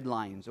meet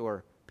deadlines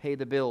or pay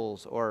the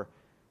bills, or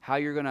how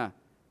you're going to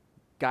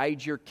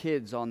guide your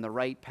kids on the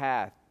right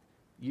path.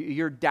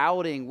 You're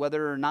doubting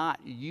whether or not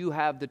you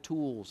have the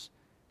tools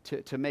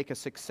to make a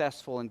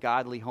successful and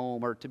godly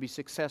home, or to be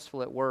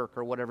successful at work,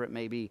 or whatever it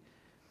may be.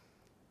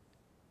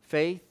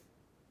 Faith,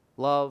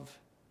 love,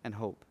 and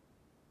hope.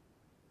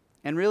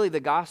 And really, the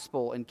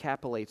gospel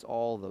encapsulates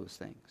all those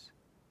things.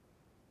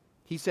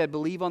 He said,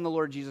 believe on the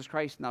Lord Jesus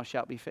Christ, and thou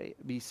shalt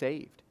be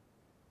saved.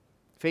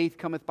 Faith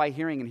cometh by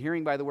hearing, and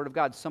hearing by the word of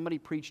God. Somebody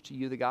preached to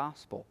you the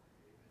gospel.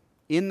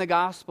 In the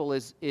gospel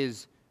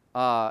is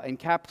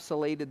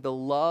encapsulated the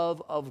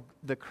love of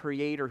the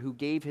Creator who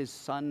gave His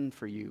Son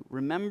for you.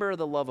 Remember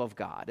the love of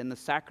God and the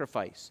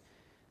sacrifice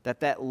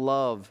that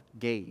love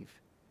gave.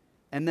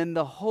 And then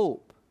the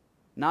hope,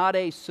 not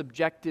a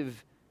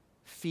subjective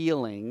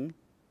feeling,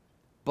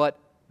 but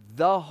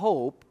the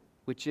hope,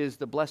 which is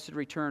the blessed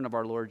return of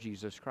our Lord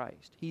Jesus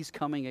Christ. He's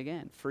coming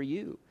again for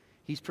you.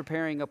 He's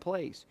preparing a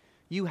place.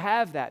 You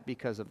have that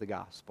because of the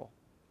gospel.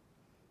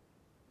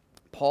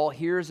 Paul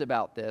hears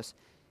about this.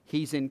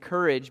 He's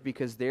encouraged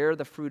because they're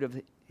the fruit of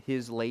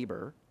his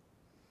labor.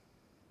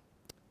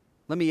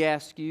 Let me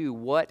ask you,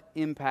 what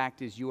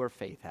impact is your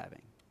faith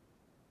having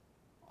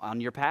on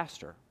your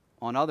pastor,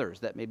 on others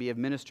that maybe have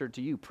ministered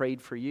to you,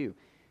 prayed for you?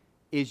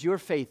 Is your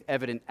faith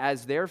evident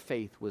as their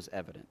faith was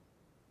evident?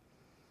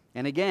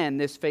 And again,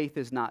 this faith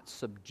is not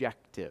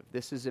subjective.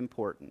 This is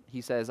important.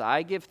 He says,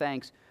 I give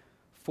thanks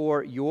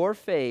for your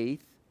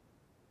faith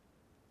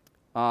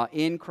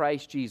in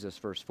Christ Jesus,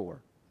 verse 4.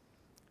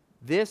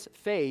 This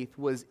faith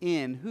was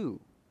in who?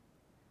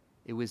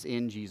 It was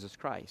in Jesus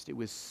Christ. It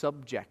was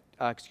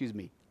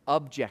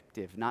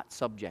objective, not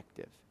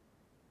subjective,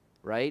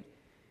 right?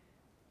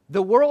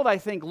 The world, I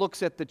think,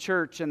 looks at the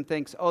church and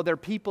thinks, oh, they're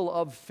people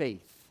of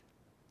faith.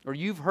 Or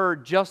you've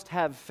heard, just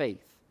have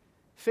faith.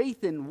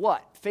 Faith in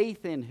what?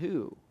 Faith in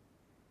who?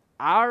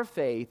 Our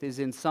faith is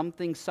in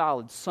something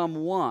solid,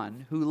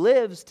 someone who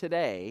lives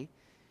today.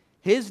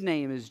 His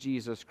name is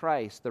Jesus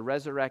Christ, the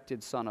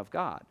resurrected Son of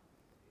God,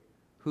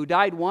 who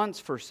died once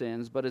for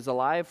sins, but is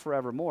alive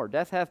forevermore.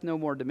 Death hath no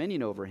more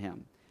dominion over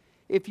him.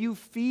 If you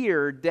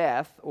fear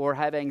death or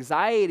have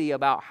anxiety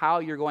about how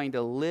you're going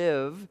to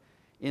live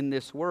in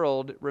this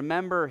world,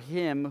 remember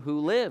him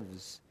who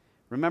lives.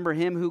 Remember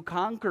him who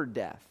conquered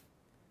death.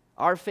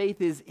 Our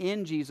faith is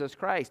in Jesus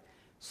Christ.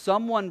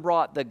 Someone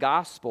brought the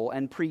gospel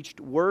and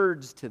preached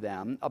words to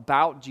them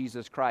about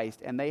Jesus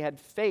Christ, and they had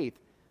faith,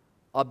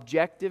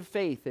 objective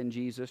faith in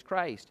Jesus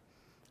Christ.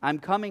 I'm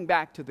coming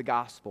back to the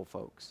gospel,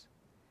 folks.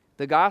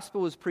 The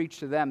gospel was preached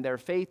to them. Their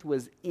faith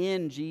was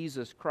in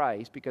Jesus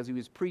Christ because he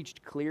was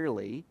preached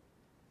clearly.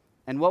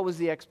 And what was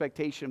the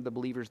expectation of the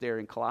believers there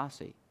in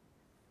Colossae?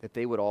 That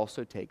they would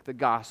also take the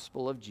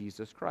gospel of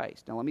Jesus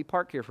Christ. Now let me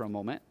park here for a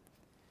moment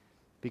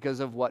because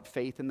of what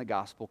faith in the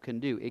gospel can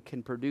do. It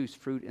can produce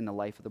fruit in the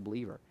life of the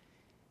believer.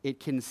 It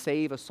can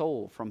save a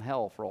soul from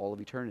hell for all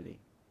of eternity.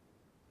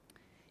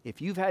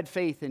 If you've had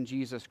faith in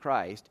Jesus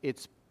Christ,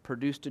 it's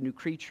produced a new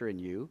creature in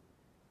you,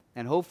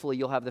 and hopefully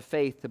you'll have the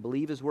faith to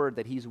believe his word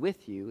that he's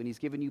with you and he's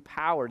given you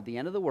power at the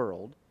end of the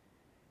world,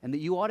 and that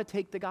you ought to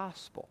take the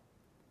gospel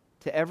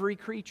to every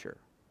creature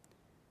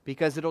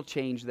because it'll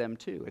change them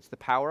too. It's the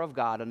power of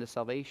God unto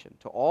salvation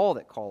to all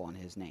that call on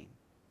his name.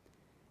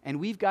 And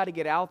we've got to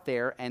get out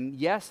there and,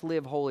 yes,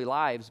 live holy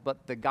lives,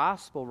 but the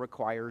gospel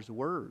requires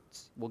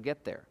words. We'll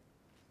get there.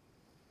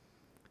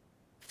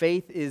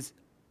 Faith is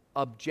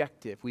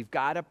objective. We've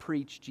got to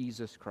preach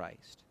Jesus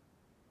Christ.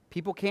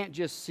 People can't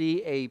just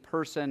see a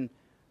person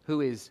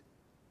who is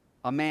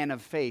a man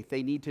of faith.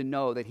 They need to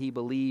know that he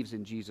believes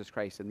in Jesus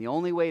Christ. And the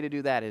only way to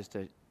do that is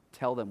to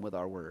tell them with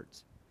our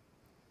words.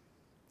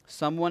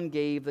 Someone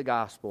gave the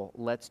gospel.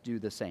 Let's do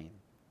the same.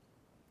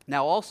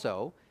 Now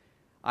also,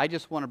 I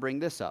just want to bring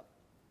this up.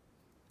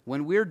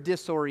 When we're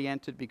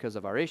disoriented because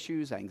of our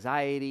issues,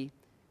 anxiety,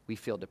 we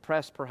feel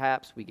depressed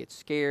perhaps, we get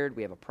scared,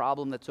 we have a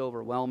problem that's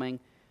overwhelming,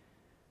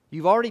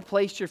 you've already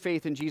placed your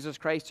faith in Jesus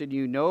Christ and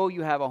you know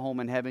you have a home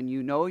in heaven,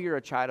 you know you're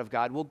a child of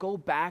God, well, go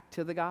back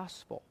to the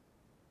gospel.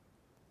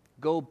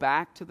 Go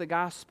back to the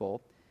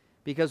gospel,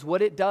 because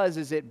what it does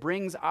is it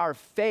brings our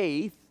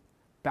faith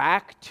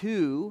back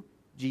to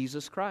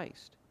Jesus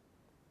Christ,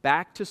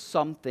 back to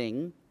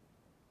something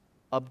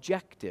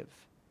objective.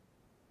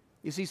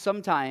 You see,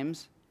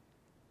 sometimes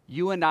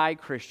you and I,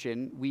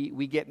 Christian,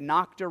 we get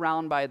knocked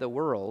around by the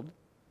world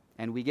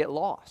and we get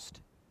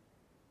lost.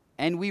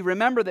 And we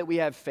remember that we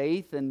have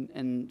faith,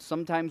 and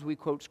sometimes we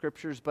quote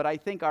scriptures, but I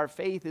think our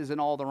faith is in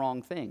all the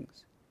wrong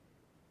things.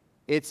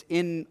 It's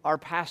in our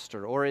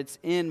pastor, or it's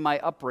in my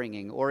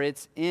upbringing, or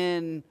it's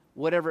in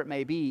whatever it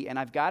may be, and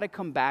I've got to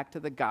come back to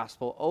the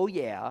gospel. Oh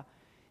yeah,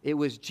 it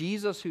was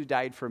Jesus who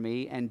died for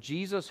me, and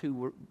Jesus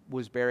who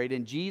was buried,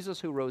 and Jesus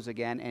who rose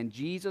again, and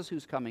Jesus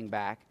who's coming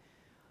back.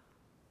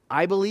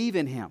 I believe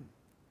in him.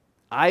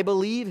 I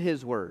believe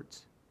his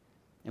words.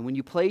 And when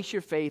you place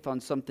your faith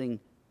on something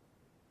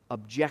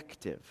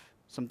objective,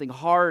 something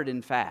hard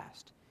and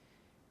fast,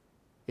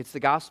 it's the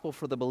gospel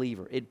for the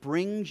believer. It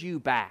brings you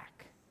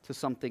back to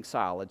something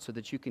solid so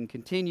that you can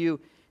continue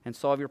and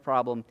solve your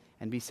problem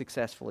and be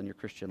successful in your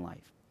Christian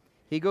life.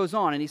 He goes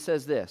on and he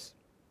says this: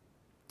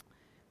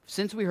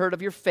 since we heard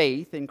of your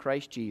faith in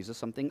Christ Jesus,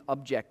 something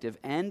objective,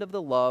 and of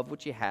the love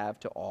which you have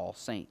to all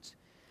saints.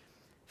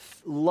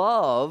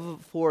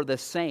 Love for the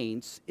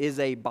saints is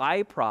a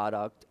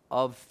byproduct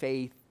of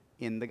faith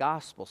in the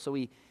gospel. So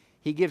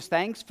he gives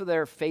thanks for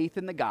their faith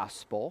in the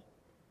gospel,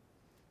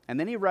 and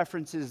then he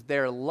references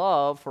their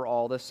love for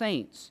all the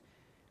saints.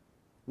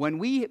 When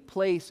we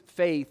place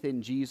faith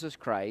in Jesus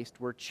Christ,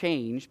 we're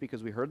changed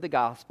because we heard the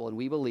gospel and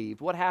we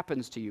believed. What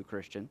happens to you,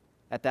 Christian,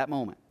 at that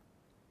moment?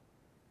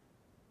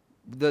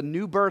 The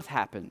new birth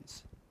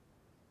happens.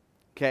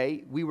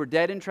 Okay, we were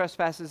dead in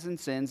trespasses and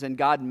sins, and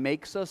God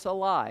makes us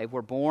alive.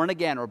 We're born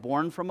again, or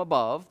born from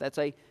above. That's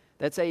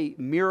a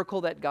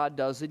miracle that God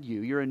does in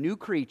you. You're a new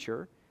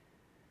creature.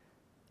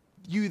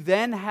 You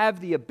then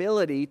have the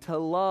ability to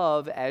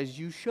love as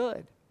you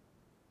should.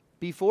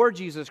 Before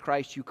Jesus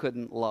Christ, you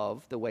couldn't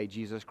love the way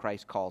Jesus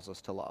Christ calls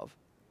us to love.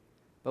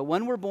 But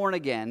when we're born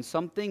again,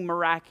 something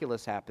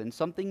miraculous happens,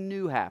 something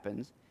new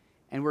happens,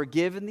 and we're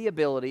given the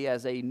ability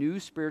as a new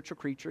spiritual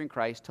creature in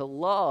Christ to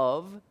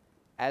love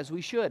as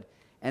we should.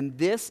 And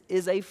this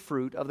is a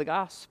fruit of the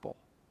gospel.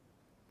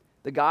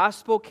 The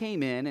gospel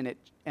came in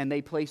and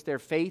they placed their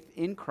faith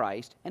in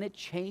Christ, and it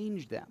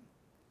changed them.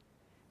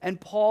 And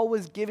Paul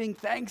was giving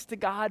thanks to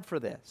God for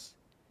this.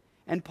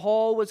 And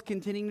Paul was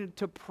continuing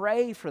to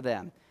pray for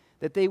them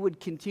that they would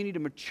continue to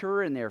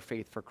mature in their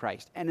faith for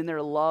Christ and in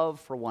their love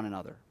for one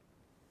another.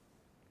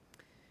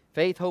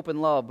 Faith, hope,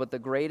 and love, but the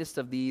greatest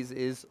of these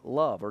is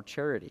love or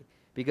charity.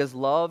 because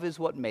love is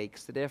what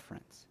makes the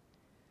difference.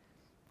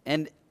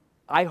 And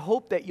I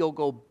hope that you'll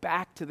go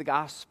back to the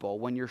gospel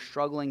when you're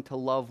struggling to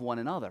love one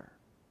another,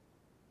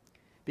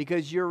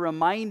 because you're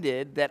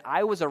reminded that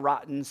I was a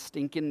rotten,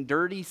 stinking,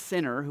 dirty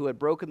sinner who had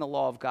broken the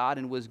law of God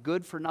and was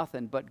good for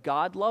nothing, but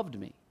God loved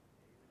me.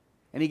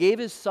 And he gave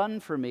his son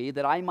for me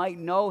that I might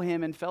know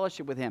him and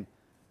fellowship with him.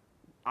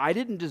 I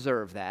didn't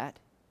deserve that.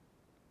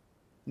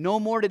 No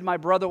more did my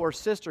brother or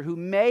sister who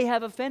may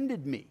have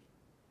offended me.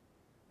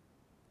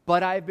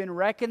 But I've been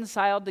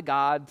reconciled to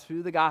God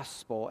through the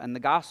gospel, and the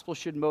gospel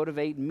should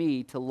motivate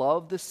me to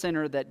love the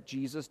sinner that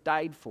Jesus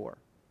died for.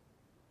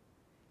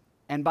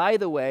 And by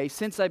the way,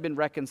 since I've been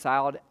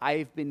reconciled,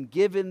 I've been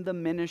given the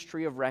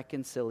ministry of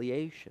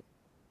reconciliation.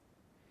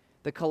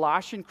 The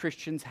Colossian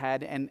Christians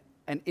had an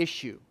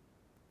issue,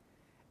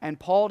 and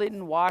Paul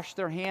didn't wash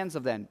their hands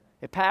of them.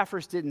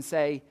 Epaphras didn't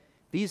say,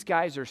 these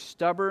guys are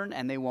stubborn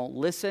and they won't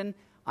listen.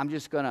 I'm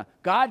just going to,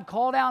 God,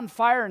 call down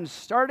fire and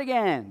start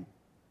again.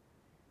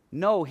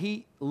 No,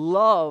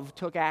 love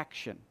took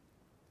action.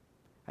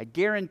 I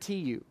guarantee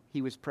you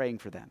he was praying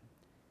for them.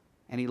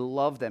 And he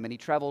loved them. And he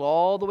traveled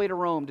all the way to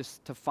Rome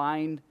to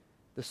find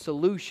the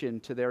solution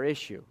to their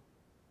issue.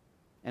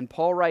 And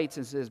Paul writes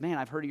and says, man,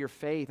 I've heard of your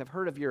faith. I've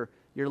heard of your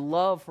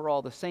love for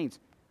all the saints.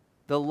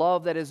 The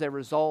love that is a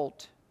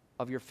result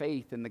of your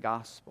faith in the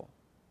gospel.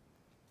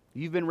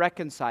 You've been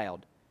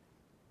reconciled.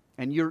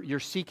 And you're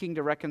seeking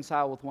to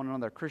reconcile with one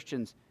another.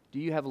 Christians, do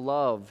you have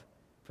love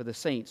for the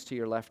saints to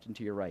your left and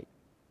to your right?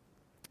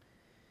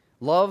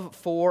 Love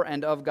for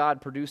and of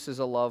God produces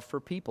a love for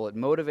people. It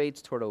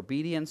motivates toward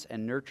obedience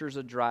and nurtures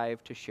a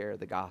drive to share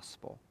the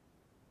gospel.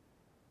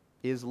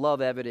 Is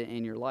love evident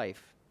in your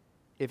life?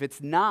 If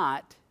it's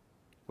not,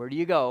 where do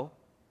you go?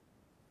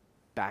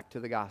 Back to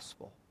the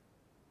gospel.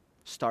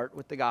 Start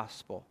with the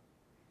gospel.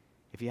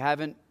 If you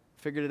haven't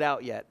figured it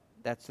out yet,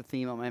 that's the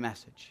theme of my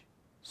message.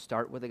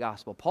 Start with the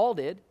gospel. Paul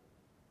did.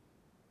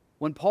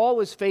 When Paul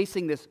was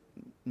facing this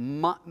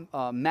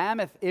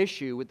mammoth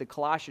issue with the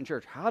Colossian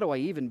church, how do I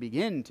even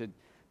begin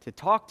to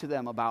talk to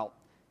them about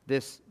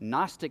this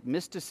Gnostic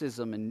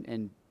mysticism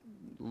and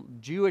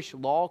Jewish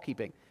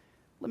law-keeping?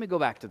 Let me go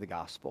back to the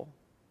gospel.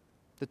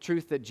 The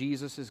truth that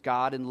Jesus is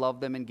God and loved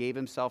them and gave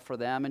himself for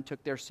them and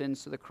took their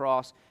sins to the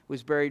cross,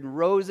 was buried and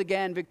rose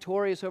again,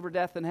 victorious over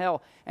death and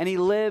hell. And he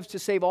lives to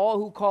save all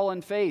who call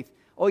in faith.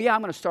 Oh yeah,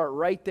 I'm going to start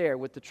right there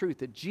with the truth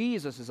that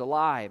Jesus is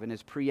alive and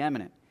is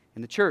preeminent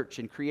in the church,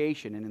 in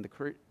creation, and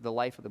in the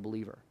life of the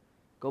believer.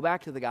 Go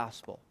back to the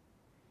gospel.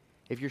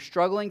 If you're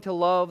struggling to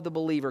love the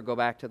believer, go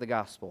back to the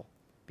gospel.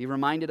 Be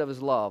reminded of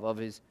his love, of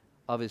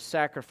his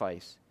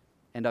sacrifice,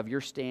 and of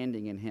your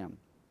standing in him.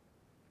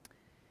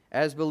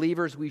 As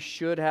believers, we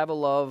should have a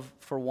love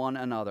for one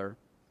another.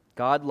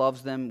 God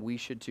loves them, we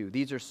should too.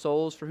 These are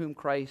souls for whom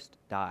Christ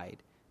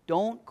died.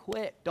 Don't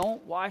quit.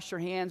 Don't wash your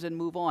hands and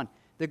move on.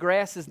 The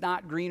grass is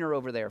not greener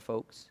over there,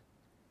 folks.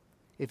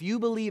 If you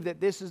believe that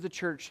this is the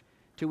church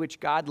to which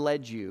God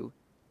led you,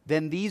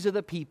 then these are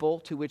the people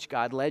to which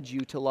God led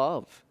you to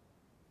love.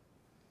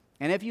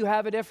 And if you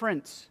have a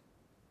difference,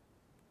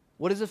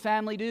 what does a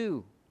family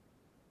do?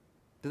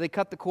 Do they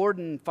cut the cord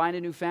and find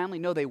a new family?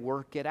 No, they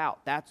work it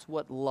out. That's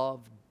what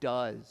love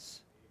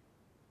does.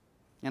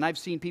 And I've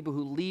seen people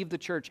who leave the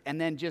church and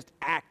then just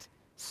act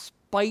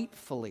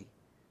spitefully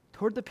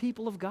toward the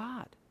people of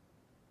God.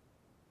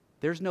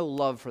 There's no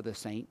love for the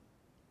saint.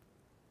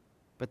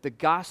 But the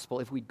gospel,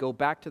 if we go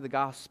back to the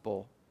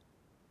gospel,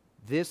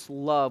 this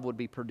love would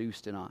be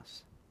produced in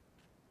us.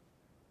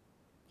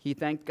 He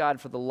thanked God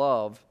for the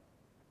love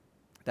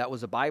that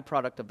was a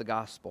byproduct of the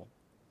gospel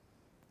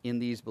in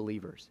these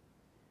believers.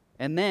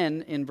 And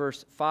then in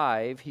verse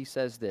 5, he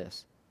says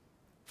this,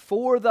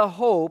 for the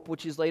hope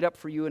which is laid up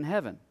for you in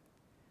heaven.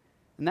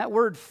 And that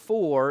word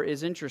for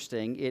is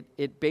interesting.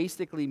 It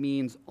basically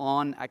means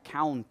on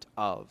account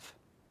of,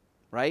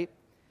 right?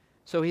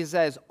 So he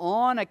says,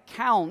 on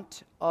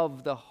account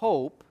of the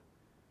hope.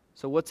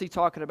 So what's he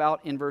talking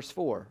about in verse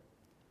 4?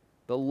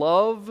 The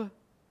love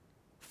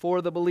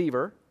for the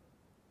believer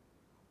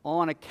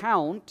on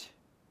account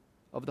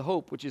of the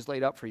hope which is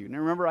laid up for you. Now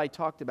remember, I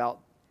talked about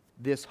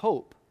this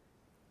hope,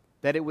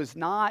 that it was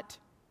not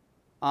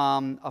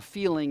a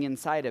feeling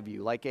inside of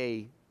you, like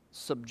a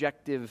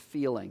subjective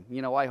feeling.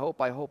 You know, I hope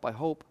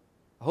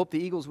the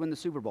Eagles win the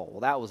Super Bowl.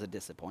 Well, that was a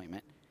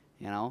disappointment,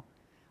 you know.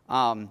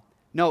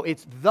 No,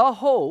 it's the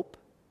hope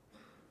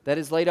that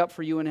is laid up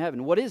for you in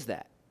heaven. What is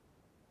that?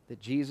 That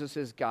Jesus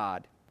is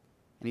God,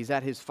 and he's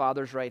at his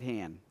Father's right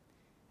hand,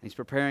 and he's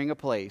preparing a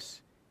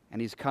place,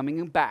 and he's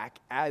coming back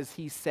as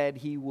he said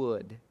he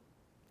would.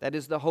 That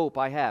is the hope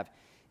I have.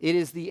 It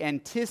is the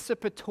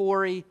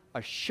anticipatory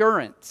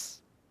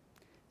assurance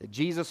that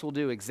Jesus will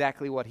do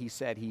exactly what he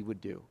said he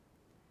would do.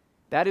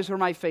 That is where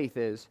my faith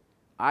is.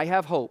 I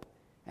have hope.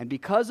 And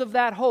because of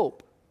that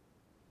hope,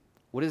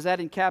 what is that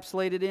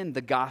encapsulated in?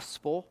 The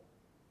gospel.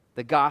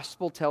 The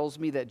gospel tells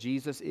me that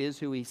Jesus is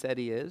who he said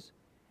he is,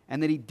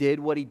 and that he did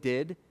what he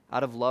did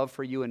out of love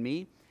for you and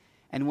me.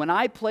 And when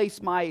I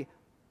place my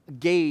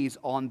gaze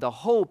on the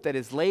hope that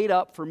is laid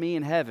up for me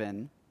in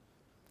heaven,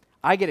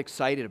 I get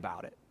excited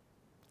about it.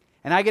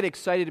 And I get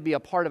excited to be a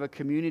part of a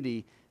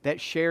community that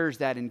shares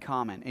that in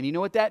common. And you know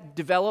what that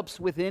develops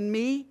within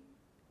me?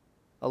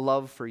 A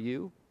love for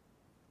you.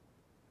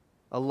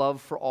 A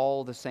love for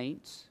all the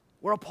saints.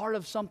 We're a part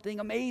of something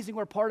amazing.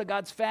 We're a part of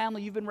God's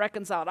family. You've been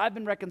reconciled. I've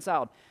been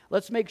reconciled.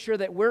 Let's make sure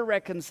that we're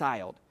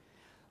reconciled.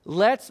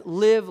 Let's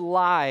live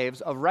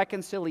lives of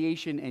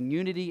reconciliation and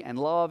unity and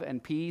love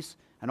and peace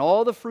and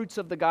all the fruits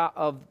of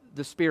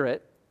the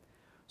Spirit,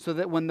 so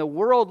that when the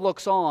world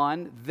looks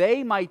on,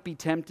 they might be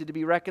tempted to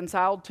be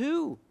reconciled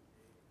too.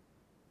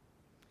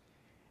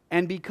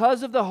 And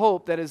because of the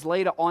hope that is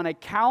laid up, on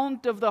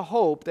account of the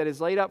hope that is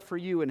laid up for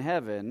you in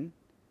heaven,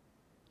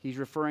 he's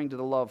referring to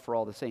the love for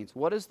all the saints.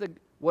 What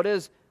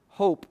does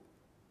hope,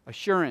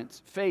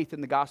 assurance, faith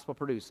in the gospel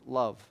produce?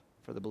 Love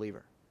for the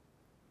believer.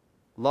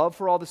 Love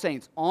for all the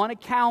saints on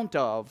account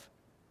of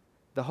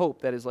the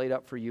hope that is laid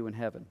up for you in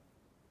heaven.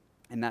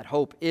 And that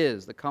hope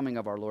is the coming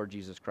of our Lord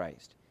Jesus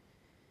Christ.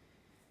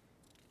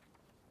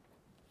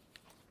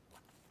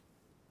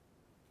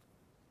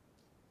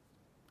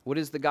 What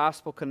is the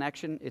gospel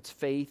connection? It's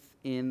faith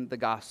in the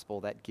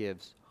gospel that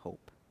gives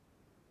hope.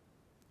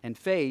 And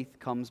faith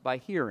comes by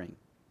hearing.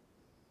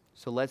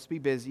 So let's be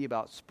busy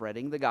about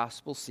spreading the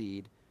gospel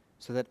seed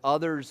so that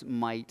others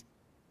might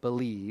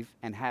believe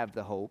and have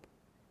the hope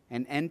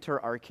and enter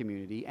our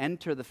community,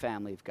 enter the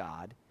family of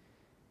God,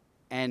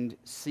 and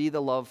see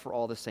the love for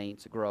all the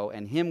saints grow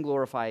and Him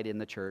glorified in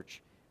the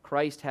church,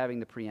 Christ having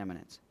the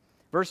preeminence.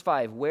 Verse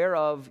 5,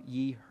 whereof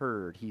ye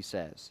heard, he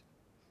says.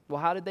 Well,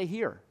 how did they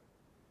hear?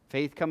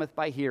 Faith cometh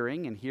by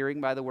hearing, and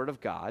hearing by the word of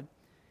God.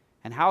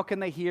 And how can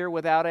they hear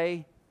without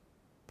a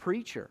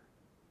preacher?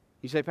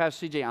 You say,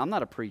 Pastor CJ, I'm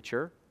not a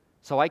preacher,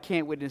 so I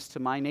can't witness to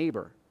my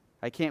neighbor.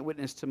 I can't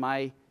witness to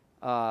my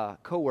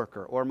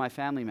coworker or my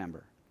family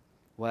member.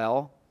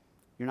 Well,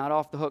 you're not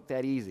off the hook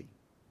that easy,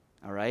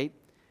 all right?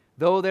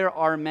 Though there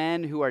are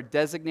men who are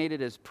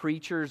designated as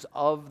preachers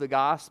of the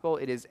gospel,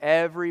 it is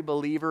every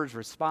believer's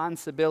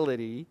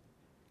responsibility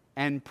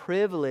and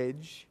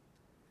privilege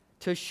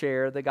to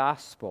share the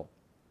gospel.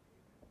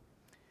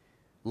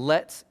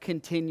 Let's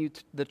continue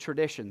the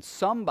tradition.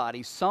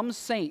 Somebody, some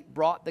saint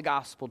brought the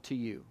gospel to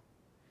you.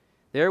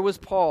 There was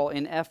Paul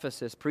in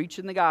Ephesus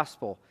preaching the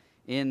gospel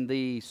in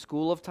the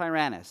school of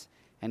Tyrannus.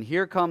 And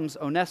here comes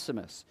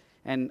Onesimus,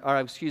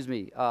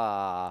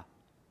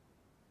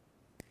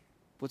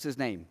 what's his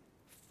name?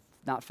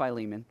 Not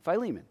Philemon.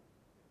 Philemon.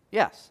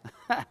 Yes.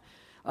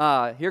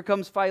 Here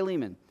comes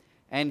Philemon.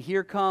 And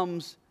here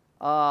comes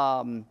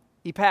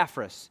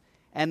Epaphras.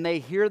 And they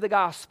hear the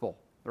gospel,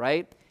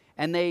 right?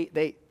 And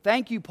they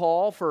thank you,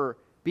 Paul, for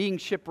being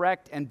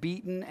shipwrecked and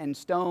beaten and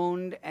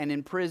stoned and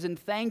imprisoned.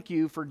 Thank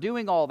you for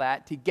doing all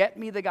that to get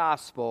me the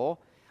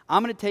gospel.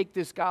 I'm going to take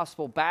this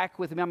gospel back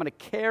with me. I'm going to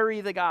carry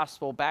the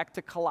gospel back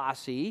to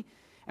Colossae.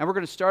 And we're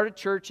going to start a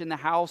church in the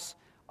house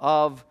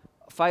of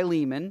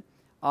Philemon.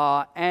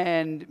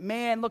 And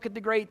man, look at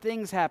the great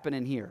things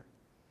happening here.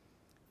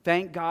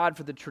 Thank God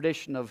for the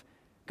tradition of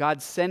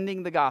God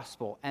sending the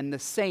gospel and the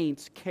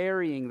saints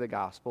carrying the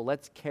gospel.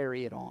 Let's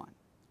carry it on.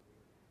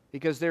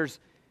 Because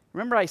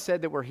remember I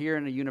said that we're here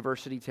in a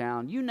university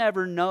town. You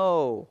never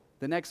know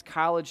the next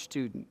college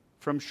student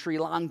from Sri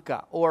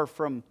Lanka or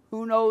from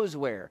who knows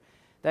where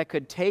that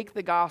could take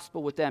the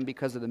gospel with them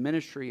because of the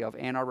ministry of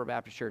Ann Arbor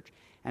Baptist Church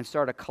and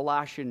start a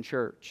Colossian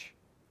church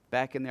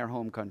back in their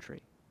home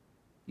country.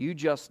 You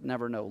just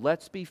never know.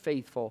 Let's be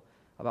faithful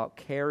about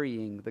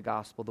carrying the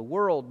gospel. The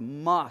world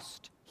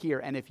must hear.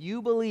 And if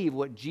you believe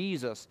what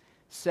Jesus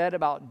said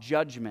about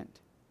judgment,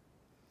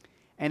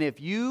 and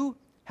if you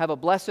have a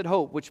blessed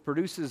hope which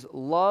produces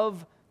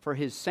love for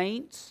His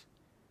saints,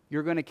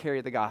 you're going to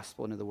carry the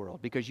gospel into the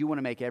world because you want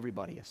to make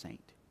everybody a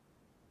saint.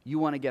 You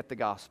want to get the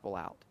gospel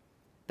out.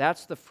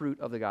 That's the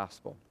fruit of the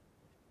gospel.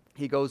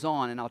 He goes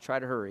on, and I'll try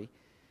to hurry.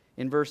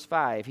 In verse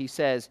 5, he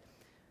says,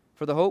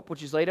 for the hope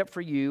which is laid up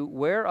for you,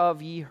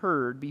 whereof ye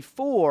heard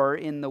before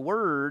in the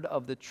word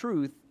of the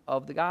truth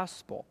of the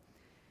gospel.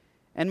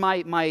 And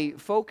my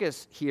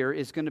focus here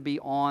is going to be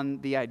on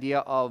the idea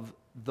of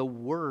the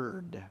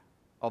word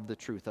of the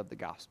truth of the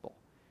gospel.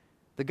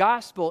 The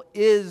gospel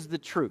is the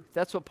truth.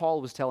 That's what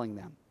Paul was telling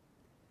them.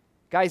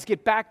 Guys,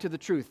 get back to the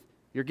truth.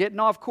 You're getting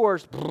off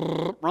course.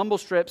 Rumble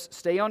strips.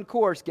 Stay on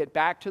course. Get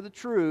back to the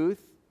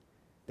truth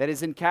that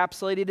is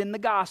encapsulated in the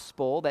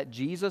gospel, that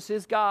Jesus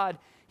is God.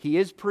 He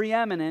is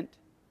preeminent.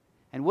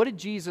 And what did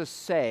Jesus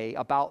say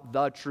about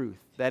the truth?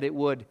 That it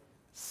would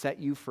set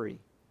you free.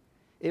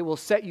 It will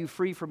set you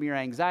free from your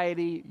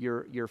anxiety,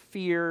 your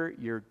fear,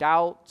 your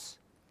doubts.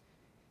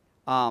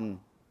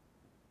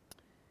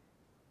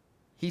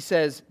 He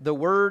says, the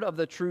word of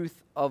the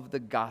truth of the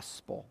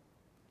gospel.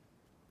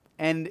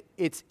 And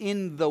it's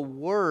in the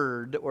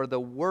word or the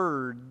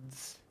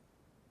words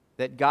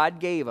that God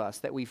gave us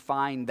that we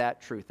find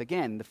that truth.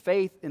 Again, the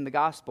faith in the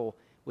gospel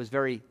was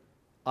very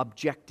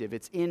objective.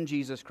 It's in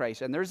Jesus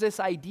Christ. And there's this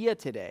idea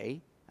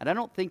today, and I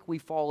don't think we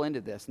fall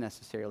into this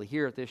necessarily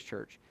here at this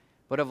church,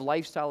 but of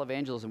lifestyle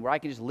evangelism where I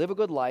can just live a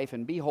good life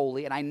and be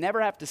holy and I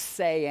never have to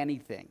say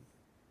anything.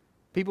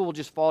 People will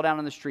just fall down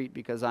on the street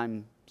because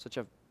I'm such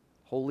a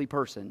holy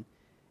person,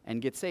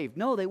 and get saved.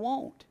 No, they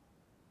won't.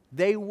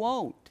 They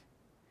won't.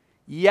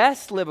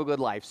 Yes, live a good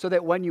life so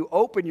that when you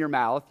open your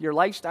mouth, your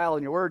lifestyle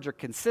and your words are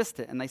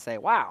consistent and they say,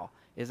 wow,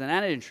 isn't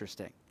that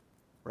interesting,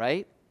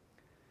 right?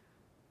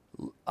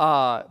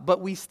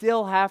 But we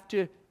still have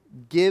to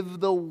give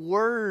the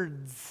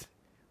words.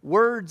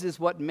 Words is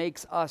what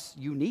makes us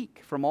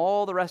unique from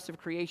all the rest of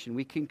creation.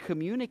 We can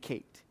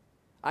communicate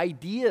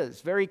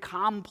ideas, very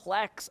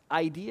complex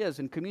ideas,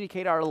 and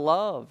communicate our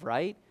love,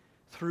 right?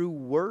 Through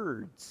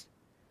words.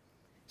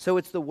 So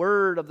it's the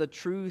word of the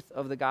truth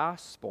of the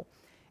gospel.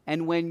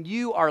 And when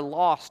you are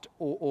lost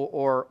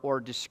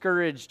or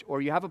discouraged,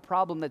 or you have a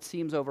problem that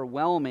seems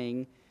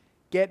overwhelming,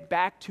 get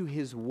back to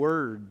his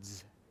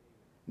words.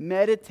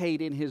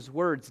 Meditate in his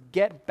words.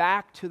 Get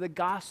back to the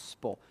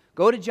gospel.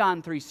 Go to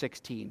John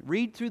 3:16.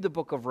 Read through the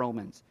book of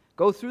Romans.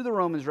 Go through the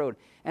Romans road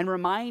and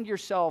remind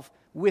yourself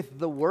with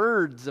the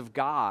words of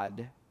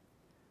God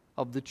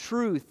of the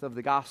truth of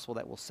the gospel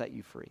that will set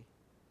you free.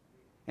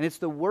 And it's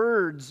the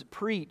words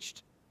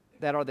preached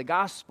that are the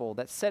gospel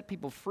that set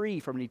people free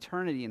from an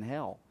eternity in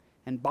hell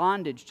and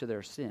bondage to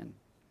their sin.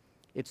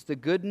 It's the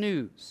good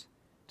news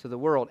to the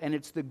world, and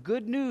it's the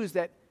good news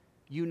that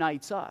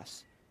unites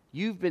us.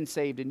 You've been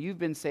saved, and you've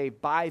been saved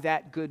by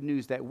that good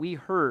news that we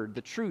heard,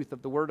 the truth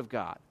of the Word of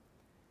God.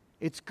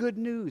 It's good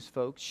news,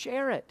 folks.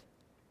 Share it.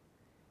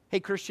 Hey,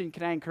 Christian,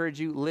 can I encourage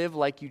you? Live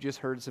like you just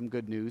heard some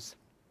good news.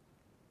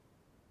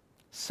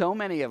 So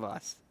many of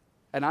us,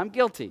 and I'm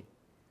guilty,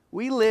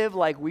 we live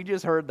like we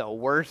just heard the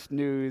worst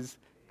news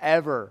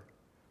ever.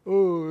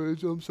 Oh,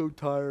 I'm so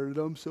tired, and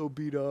I'm so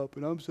beat up,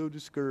 and I'm so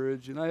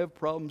discouraged, and I have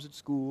problems at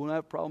school, and I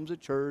have problems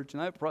at church,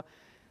 and I have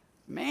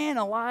Man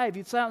alive,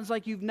 it sounds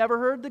like you've never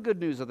heard the good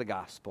news of the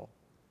gospel.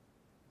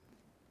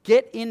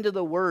 Get into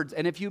the words,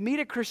 and if you meet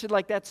a Christian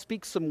like that,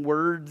 speak some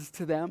words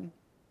to them.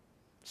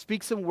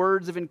 Speak some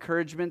words of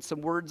encouragement,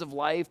 some words of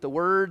life, the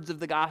words of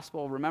the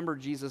gospel. Remember,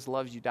 Jesus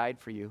loves you, died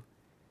for you.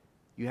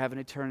 You have an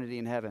eternity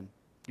in heaven.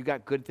 You've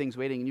got good things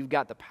waiting, and you've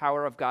got the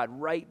power of God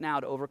right now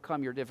to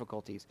overcome your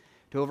difficulties,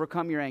 to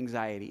overcome your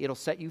anxiety. It'll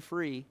set you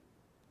free.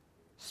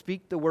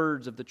 Speak the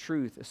words of the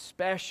truth,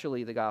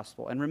 especially the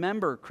gospel. And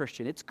remember,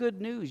 Christian, it's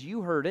good news.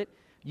 You heard it.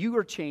 You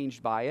were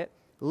changed by it.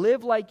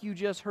 Live like you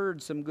just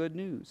heard some good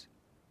news.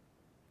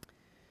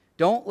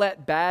 Don't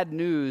let bad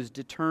news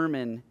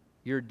determine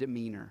your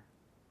demeanor.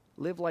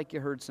 Live like you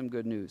heard some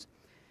good news.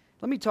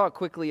 Let me talk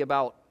quickly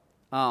about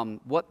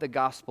what the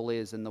gospel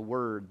is and the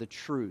word, the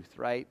truth,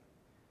 right?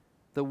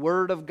 The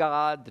word of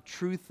God, the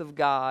truth of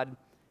God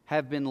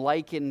have been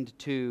likened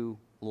to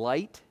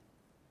light,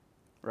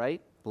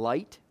 right?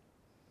 Light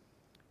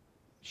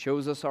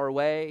shows us our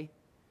way,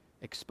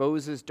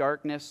 exposes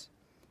darkness.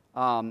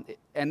 And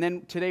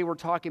then today we're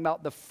talking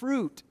about the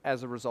fruit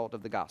as a result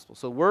of the gospel.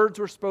 So words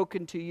were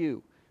spoken to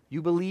you.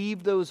 You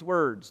believed those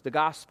words, the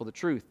gospel, the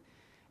truth.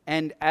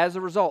 And as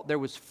a result, there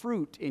was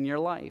fruit in your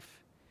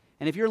life.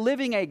 And if you're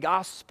living a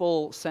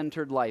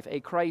gospel-centered life, a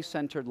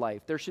Christ-centered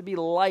life, there should be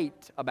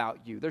light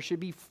about you. There should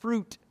be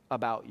fruit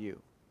about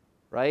you,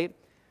 right?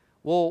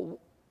 Well,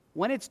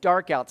 when it's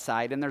dark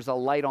outside and there's a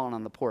light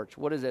on the porch,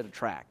 what does it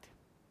attract?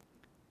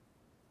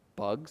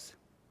 Bugs,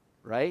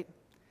 right?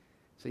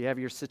 So you have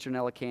your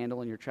citronella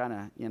candle and you're trying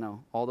to,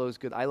 all those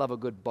good, I love a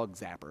good bug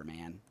zapper,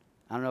 man.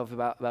 I don't know if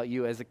about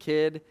you as a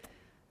kid.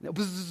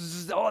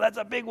 Oh, that's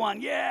a big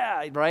one,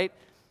 yeah, right?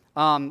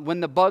 When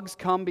the bugs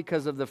come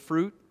because of the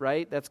fruit,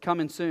 right? That's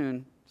coming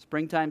soon.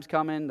 Springtime's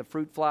coming, the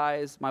fruit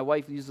flies. My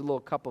wife uses a little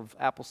cup of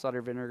apple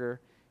cider vinegar,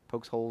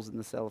 pokes holes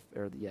in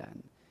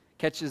and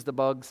catches the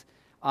bugs.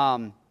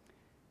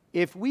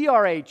 If we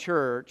are a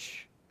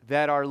church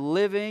that are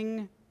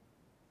living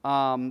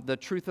the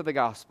truth of the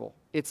gospel,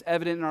 it's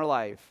evident in our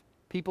life.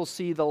 People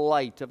see the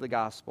light of the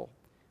gospel.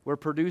 We're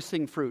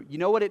producing fruit. You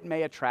know what it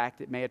may attract?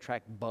 It may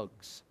attract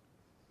bugs.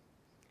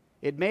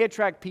 It may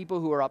attract people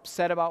who are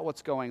upset about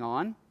what's going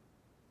on.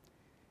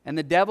 And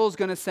the devil's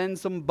going to send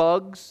some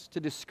bugs to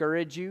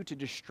discourage you, to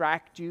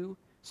distract you,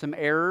 some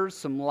errors,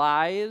 some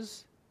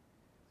lies.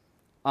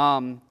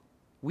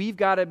 We've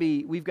got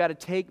to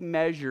take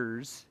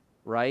measures,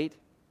 right,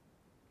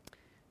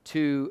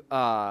 to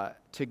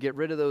get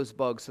rid of those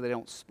bugs so they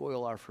don't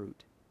spoil our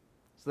fruit,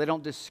 so they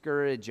don't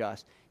discourage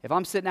us. If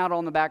I'm sitting out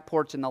on the back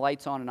porch and the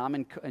light's on and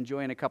I'm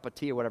enjoying a cup of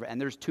tea or whatever, and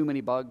there's too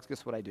many bugs,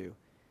 guess what I do?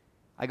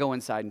 I go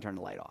inside and turn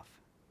the light off.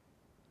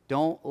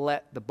 Don't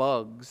let the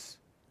bugs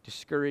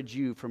discourage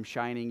you from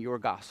shining your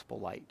gospel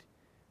light.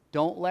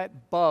 Don't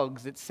let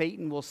bugs that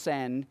Satan will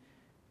send,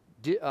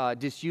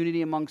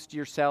 disunity amongst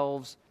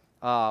yourselves,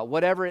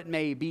 whatever it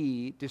may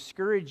be,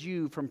 discourage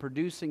you from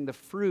producing the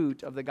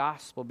fruit of the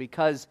gospel,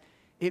 because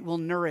it will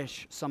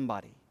nourish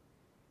somebody.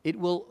 It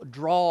will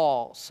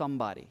draw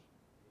somebody.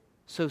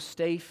 So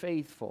stay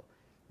faithful.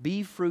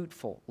 Be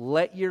fruitful.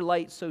 Let your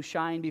light so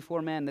shine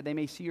before men that they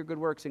may see your good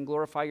works and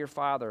glorify your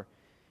Father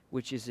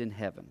which is in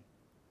heaven.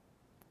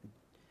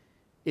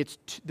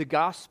 The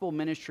gospel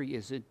ministry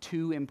is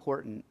too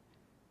important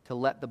to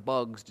let the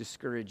bugs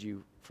discourage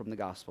you from the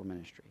gospel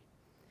ministry.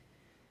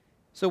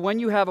 So when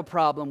you have a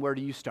problem, where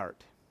do you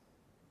start?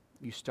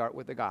 You start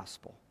with the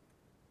gospel.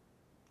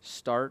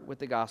 Start with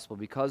the gospel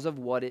because of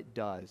what it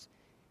does.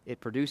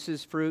 It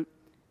produces fruit.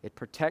 It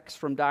protects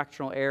from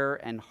doctrinal error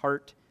and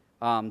heart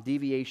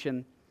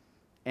deviation.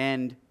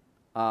 And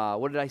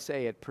what did I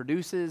say? It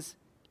produces,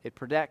 it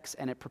protects,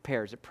 and it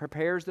prepares. It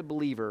prepares the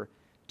believer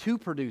to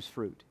produce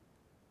fruit.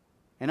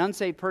 An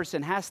unsaved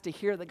person has to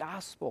hear the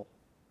gospel.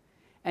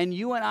 And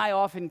you and I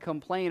often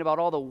complain about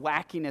all the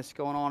wackiness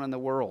going on in the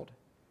world,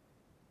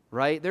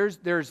 right?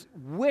 There's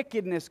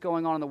wickedness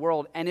going on in the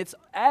world, and it's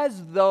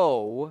as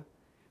though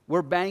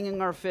we're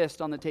banging our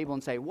fist on the table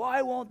and say,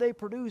 why won't they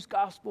produce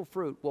gospel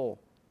fruit? Well,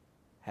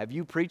 have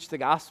you preached the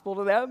gospel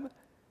to them?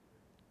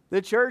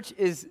 The church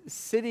is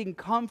sitting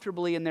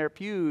comfortably in their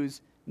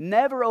pews,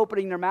 never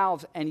opening their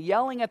mouths and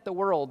yelling at the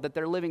world that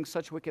they're living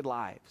such wicked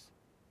lives.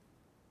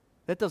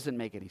 That doesn't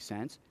make any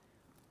sense.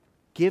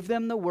 Give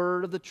them the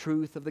word of the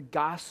truth of the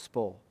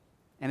gospel,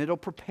 and it'll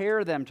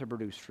prepare them to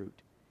produce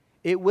fruit.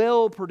 It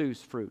will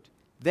produce fruit.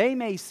 They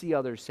may see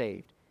others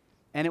saved,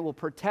 and it will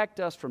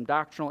protect us from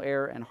doctrinal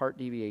error and heart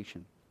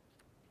deviation.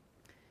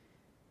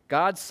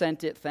 God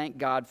sent it. Thank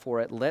God for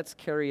it. Let's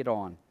carry it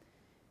on.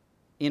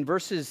 In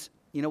verses,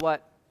 you know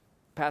what,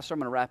 Pastor, I'm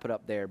going to wrap it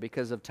up there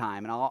because of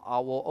time, and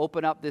we'll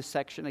open up this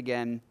section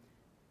again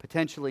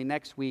potentially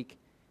next week.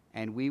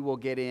 And we will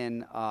get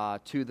in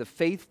to the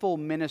faithful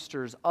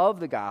ministers of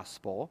the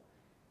gospel,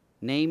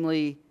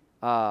 namely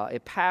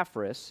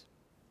Epaphras,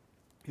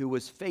 who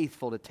was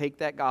faithful to take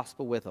that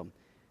gospel with him.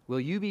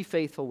 Will you be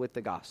faithful with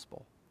the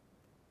gospel?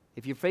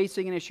 If you're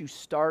facing an issue,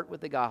 start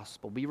with the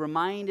gospel. Be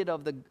reminded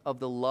of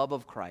the love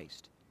of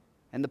Christ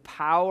and the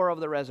power of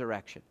the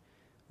resurrection.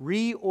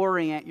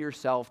 Reorient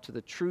yourself to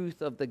the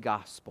truth of the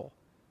gospel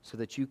so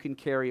that you can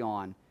carry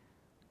on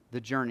the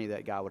journey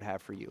that God would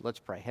have for you. Let's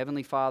pray.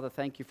 Heavenly Father,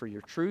 thank you for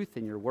your truth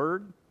and your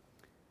word.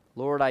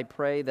 Lord, I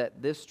pray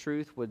that this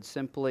truth would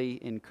simply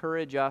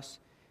encourage us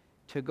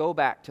to go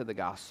back to the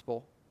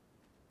gospel.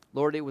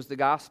 Lord, it was the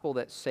gospel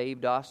that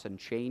saved us and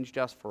changed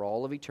us for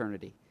all of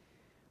eternity.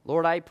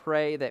 Lord, I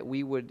pray that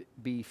we would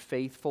be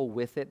faithful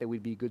with it, that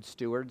we'd be good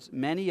stewards.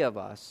 Many of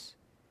us,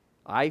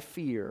 I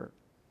fear,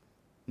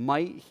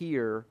 might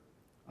hear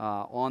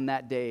on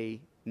that day,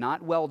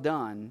 not well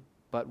done,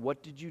 but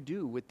what did you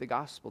do with the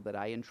gospel that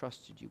I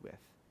entrusted you with?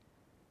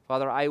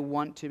 Father, I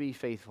want to be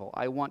faithful.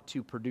 I want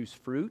to produce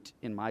fruit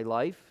in my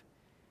life,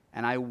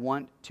 and I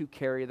want to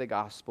carry the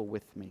gospel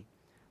with me.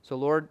 So,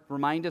 Lord,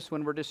 remind us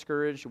when we're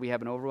discouraged, we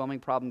have an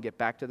overwhelming problem, get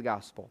back to the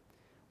gospel.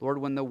 Lord,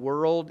 when the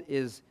world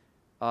is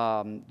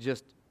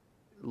just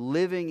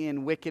living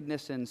in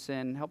wickedness and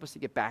sin, help us to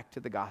get back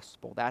to the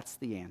gospel. That's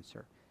the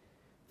answer.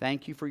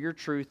 Thank you for your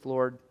truth,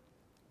 Lord.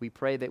 We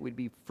pray that we'd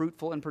be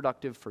fruitful and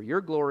productive for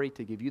your glory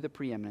to give you the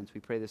preeminence. We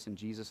pray this in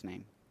Jesus'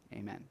 name. Amen.